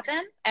experiment to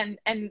happen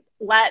and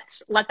let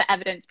the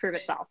evidence prove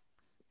itself.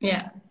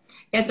 Yeah.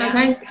 Yeah.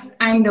 Sometimes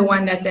I'm the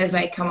one that says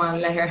like, come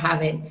on, let her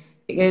have it,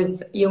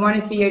 because you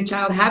want to see your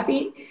child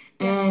happy.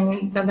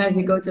 And sometimes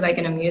we go to like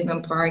an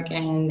amusement park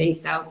and they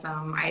sell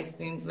some ice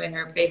creams with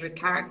her favorite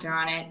character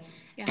on it.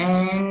 Yeah.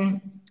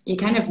 And you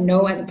kind of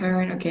know as a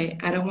parent, okay,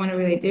 I don't want to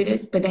really do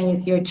this, but then you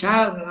see your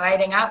child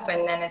lighting up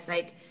and then it's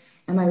like,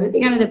 am I really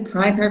going to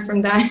deprive her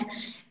from that?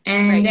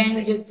 And then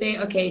you just say,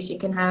 okay, she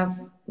can have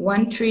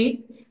one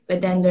treat,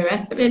 but then the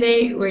rest of the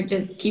day, we're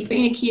just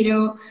keeping it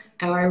keto,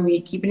 or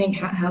we keeping it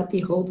healthy,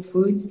 whole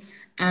foods.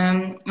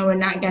 And we're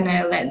not going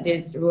to let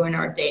this ruin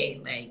our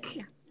day. Like,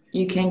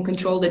 you can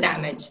control the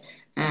damage.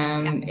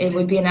 It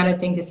would be another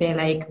thing to say,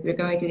 like, we're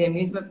going to the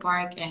amusement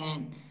park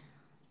and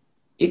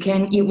you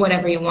can eat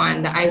whatever you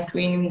want, the ice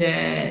cream,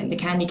 the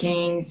candy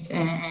canes,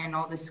 and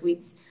all the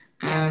sweets.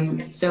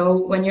 So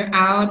when you're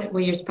out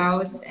with your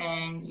spouse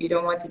and you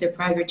don't want to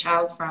deprive your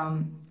child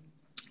from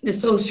the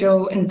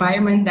social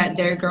environment that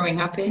they're growing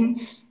up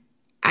in,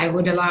 I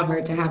would allow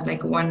her to have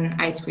like one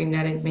ice cream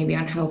that is maybe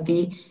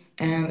unhealthy.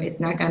 It's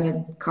not going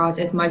to cause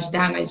as much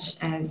damage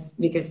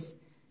because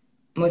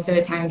most of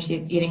the time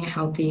she's eating a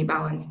healthy,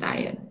 balanced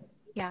diet.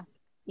 Yeah.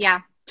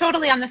 Yeah.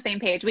 Totally on the same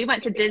page. We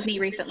went to Disney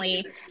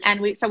recently and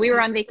we were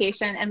on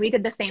vacation and we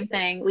did the same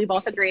thing. We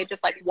both agreed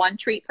just like one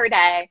treat per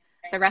day.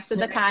 The rest of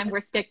the time we're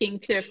sticking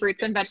to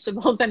fruits and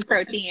vegetables and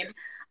protein.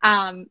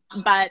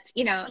 But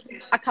you know,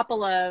 a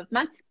couple of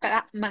months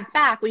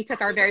back, we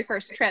took our very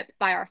first trip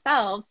by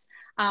ourselves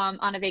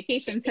on a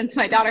vacation since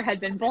my daughter had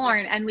been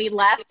born, and we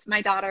left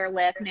my daughter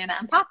with Nana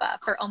and Papa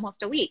for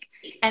almost a week.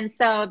 And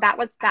so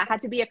that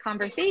had to be a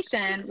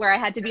conversation where I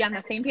had to be on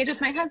the same page with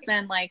my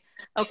husband, like,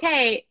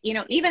 okay, you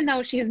know, even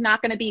though she's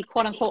not going to be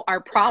quote unquote our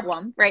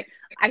problem, right?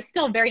 I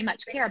still very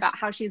much care about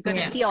how she's going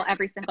to feel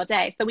every single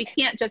day. So we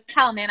can't just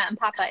tell Nana and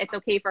Papa it's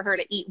okay for her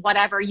to eat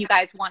whatever you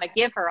guys want to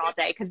give her all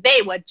day, because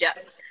they would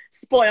just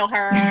spoil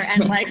her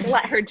and like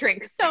let her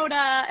drink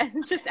soda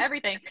and just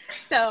everything.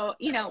 So,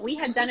 you know, we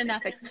had done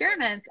enough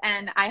experiments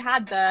and I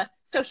had the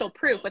social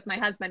proof with my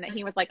husband that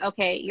he was like,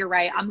 okay, you're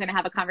right. I'm going to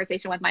have a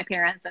conversation with my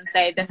parents and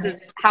say, this is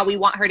how we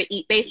want her to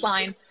eat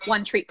baseline,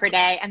 one treat per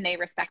day. And they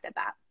respected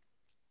that.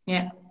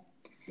 Yeah.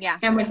 Yeah.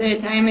 And most of the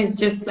time it's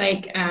just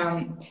like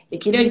the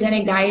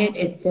ketogenic diet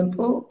is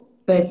simple,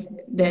 but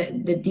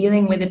the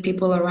dealing with the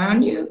people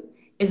around you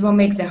is what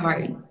makes it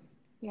hard.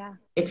 Yeah.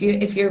 If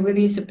you're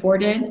really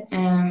supported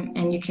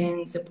and you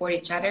can support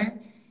each other,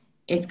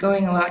 it's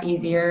going a lot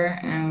easier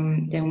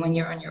than when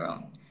you're on your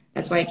own.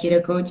 That's why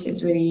Keto Coach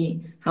is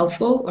really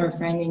helpful, or a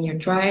friend in your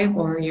tribe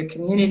or your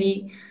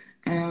community.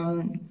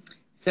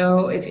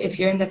 So if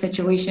you're in the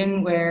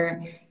situation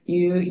where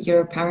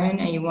you're a parent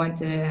and you want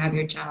to have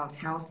your child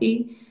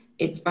healthy,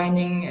 it's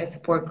finding a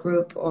support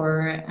group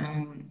or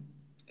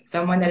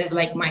someone that is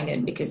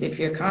like-minded. Because if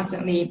you're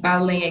constantly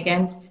battling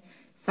against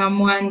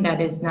someone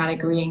that is not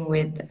agreeing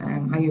with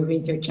how you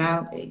raise your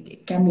child,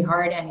 it can be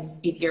hard and it's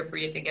easier for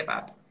you to give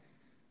up.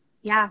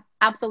 Yeah,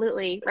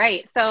 absolutely.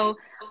 Right. So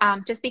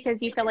just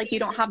because you feel like you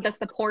don't have the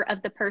support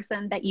of the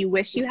person that you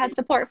wish you had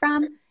support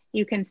from,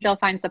 you can still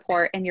find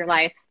support in your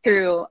life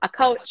through a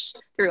coach,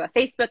 through a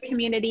Facebook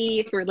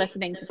community, through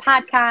listening to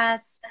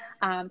podcasts,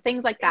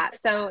 things like that.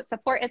 So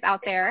support is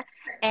out there.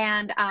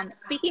 And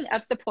speaking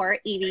of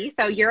support, Evie,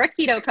 so you're a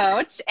keto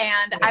coach,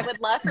 and I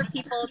would love for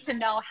people to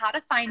know how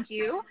to find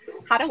you,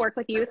 how to work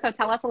with you. So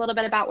tell us a little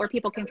bit about where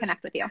people can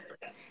connect with you.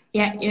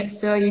 Yeah.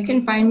 So you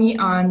can find me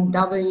on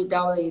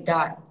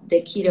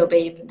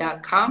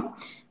www.theketobabe.com.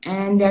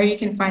 And there you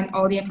can find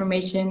all the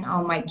information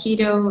on my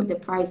keto, the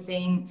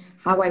pricing,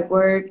 how I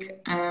work,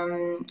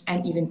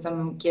 and even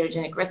some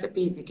ketogenic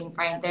recipes you can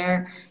find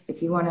there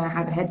if you want to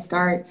have a head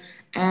start.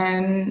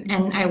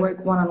 And I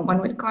work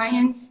one-on-one with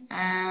clients,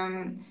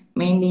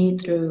 mainly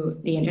through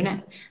the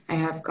internet. I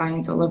have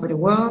clients all over the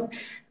world.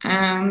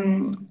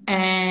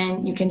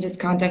 And you can just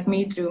contact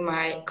me through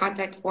my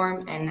contact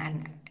form,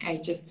 and I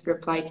just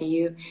reply to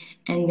you,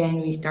 and then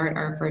we start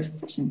our first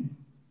session.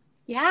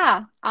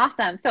 Yeah,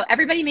 awesome. So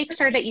everybody make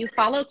sure that you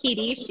follow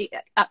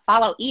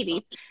follow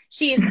Evie.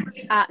 She's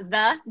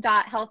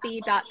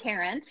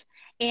the.healthy.parent.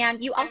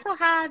 And you also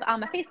have a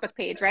Facebook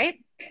page, right?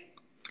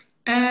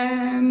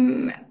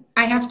 I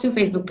have two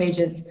Facebook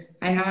pages.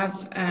 I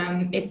have,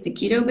 it's the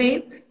Keto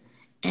Babe,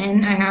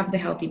 and I have the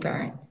Healthy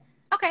Parent.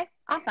 Okay,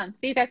 awesome.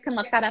 So you guys can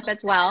look that up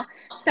as well.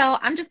 So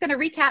I'm just going to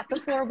recap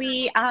before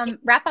we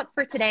wrap up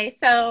for today.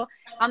 So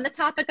on the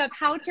topic of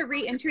how to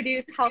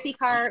reintroduce healthy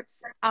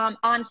carbs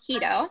on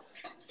keto.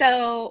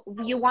 So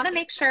you want to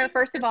make sure,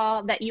 first of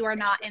all, that you are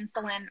not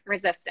insulin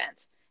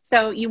resistant.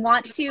 So you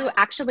want to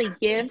actually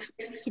give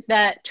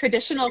the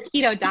traditional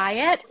keto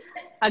diet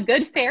a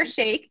good fair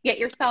shake, get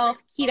yourself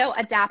keto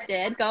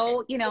adapted,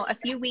 go, a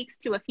few weeks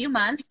to a few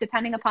months,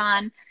 depending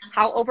upon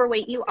how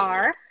overweight you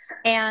are.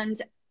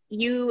 And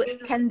you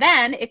can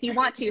then, if you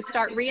want to,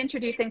 start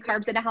reintroducing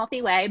carbs in a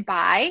healthy way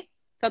by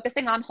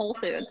focusing on whole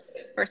foods,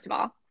 first of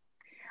all.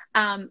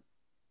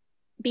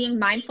 Being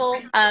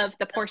mindful of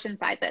the portion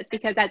sizes,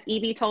 because as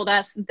Evie told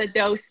us, the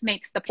dose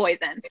makes the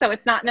poison. So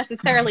it's not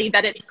necessarily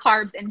that it's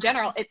carbs in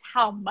general, it's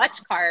how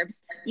much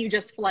carbs you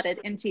just flooded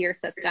into your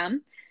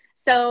system.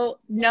 So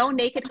no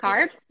naked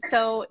carbs.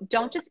 So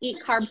don't just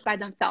eat carbs by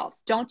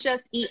themselves. Don't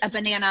just eat a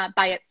banana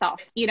by itself.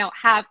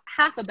 Have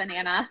half a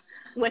banana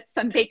with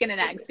some bacon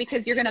and eggs,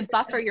 because you're going to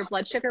buffer your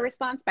blood sugar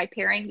response by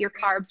pairing your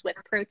carbs with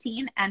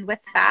protein and with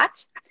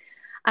fat.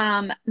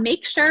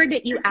 Make sure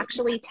that you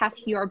actually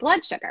test your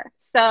blood sugar.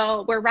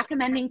 So we're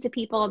recommending to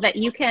people that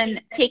you can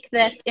take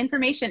this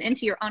information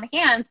into your own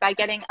hands by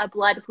getting a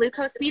blood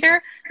glucose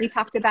meter. We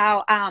talked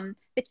about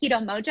the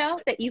Keto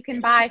Mojo that you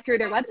can buy through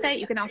their website.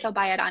 You can also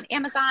buy it on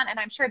Amazon, and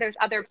I'm sure there's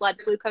other blood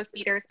glucose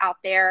meters out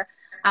there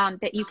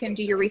that you can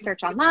do your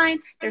research online.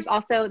 There's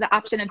also the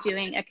option of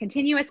doing a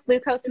continuous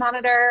glucose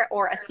monitor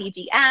or a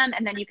CGM,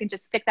 and then you can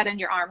just stick that in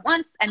your arm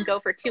once and go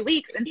for 2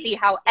 weeks and see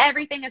how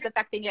everything is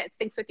affecting it.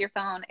 It syncs with your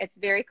phone. It's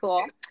very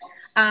cool.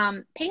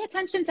 Pay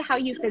attention to how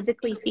you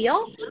physically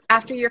feel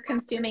after you're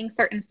consuming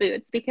certain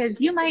foods, because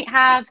you might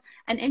have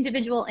an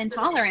individual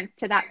intolerance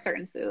to that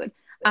certain food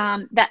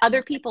that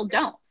other people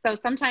don't. So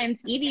sometimes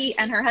Evie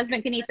and her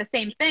husband can eat the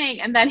same thing,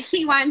 and then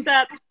he winds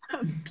up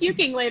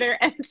puking later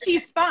and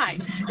she's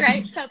fine,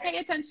 right? So pay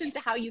attention to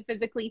how you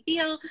physically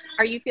feel.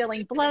 Are you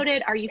feeling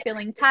bloated? Are you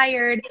feeling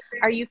tired?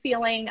 Are you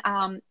feeling,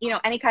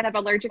 any kind of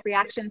allergic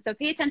reaction? So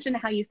pay attention to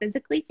how you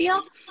physically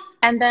feel,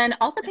 and then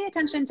also pay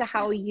attention to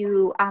how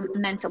you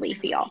mentally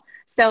feel.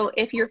 So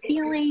if you're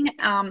feeling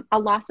a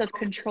loss of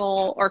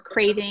control or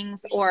cravings,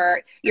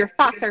 or your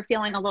thoughts are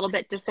feeling a little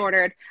bit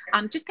disordered,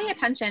 just pay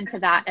attention to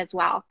that as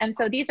well. And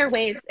so these are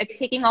ways of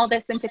taking all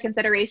this into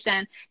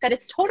consideration, that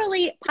it's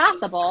totally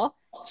possible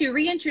to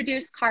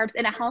reintroduce carbs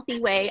in a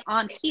healthy way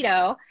on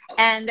keto.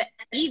 And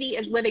Evie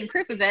is living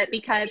proof of it,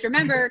 because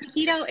remember,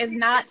 keto is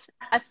not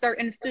a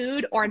certain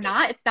food or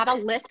not. It's not a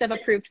list of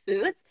approved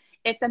foods.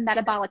 It's a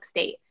metabolic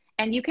state.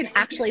 And you can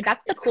actually,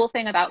 that's the cool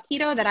thing about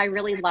keto that I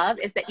really love,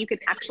 is that you can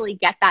actually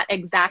get that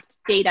exact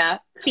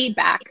data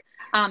feedback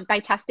by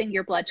testing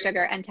your blood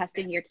sugar and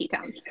testing your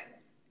ketones.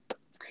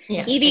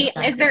 Yeah, Evie,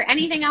 exactly. Is there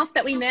anything else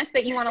that we missed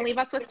that you want to leave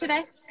us with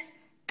today?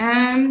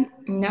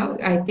 No,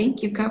 I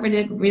think you covered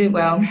it really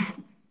well.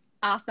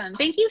 Awesome.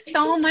 Thank you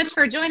so much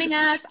for joining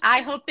us.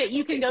 I hope that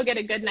you can go get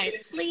a good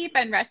night's sleep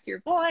and rest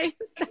your voice.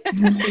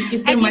 Thank you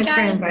so much for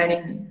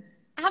inviting me.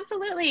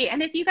 Absolutely.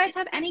 And if you guys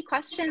have any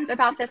questions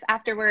about this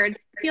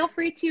afterwards, feel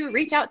free to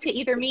reach out to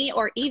either me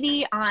or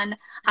Evie on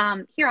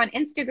here on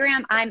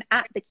Instagram. I'm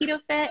at the Keto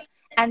Fit,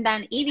 and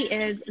then Evie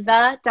is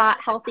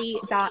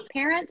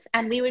the.healthy.parent,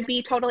 and we would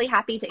be totally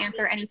happy to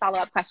answer any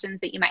follow-up questions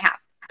that you might have.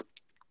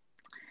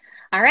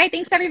 All right.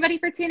 Thanks everybody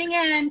for tuning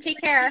in.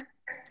 Take care.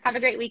 Have a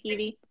great week,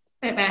 Evie.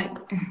 Bye bye.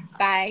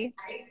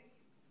 Bye.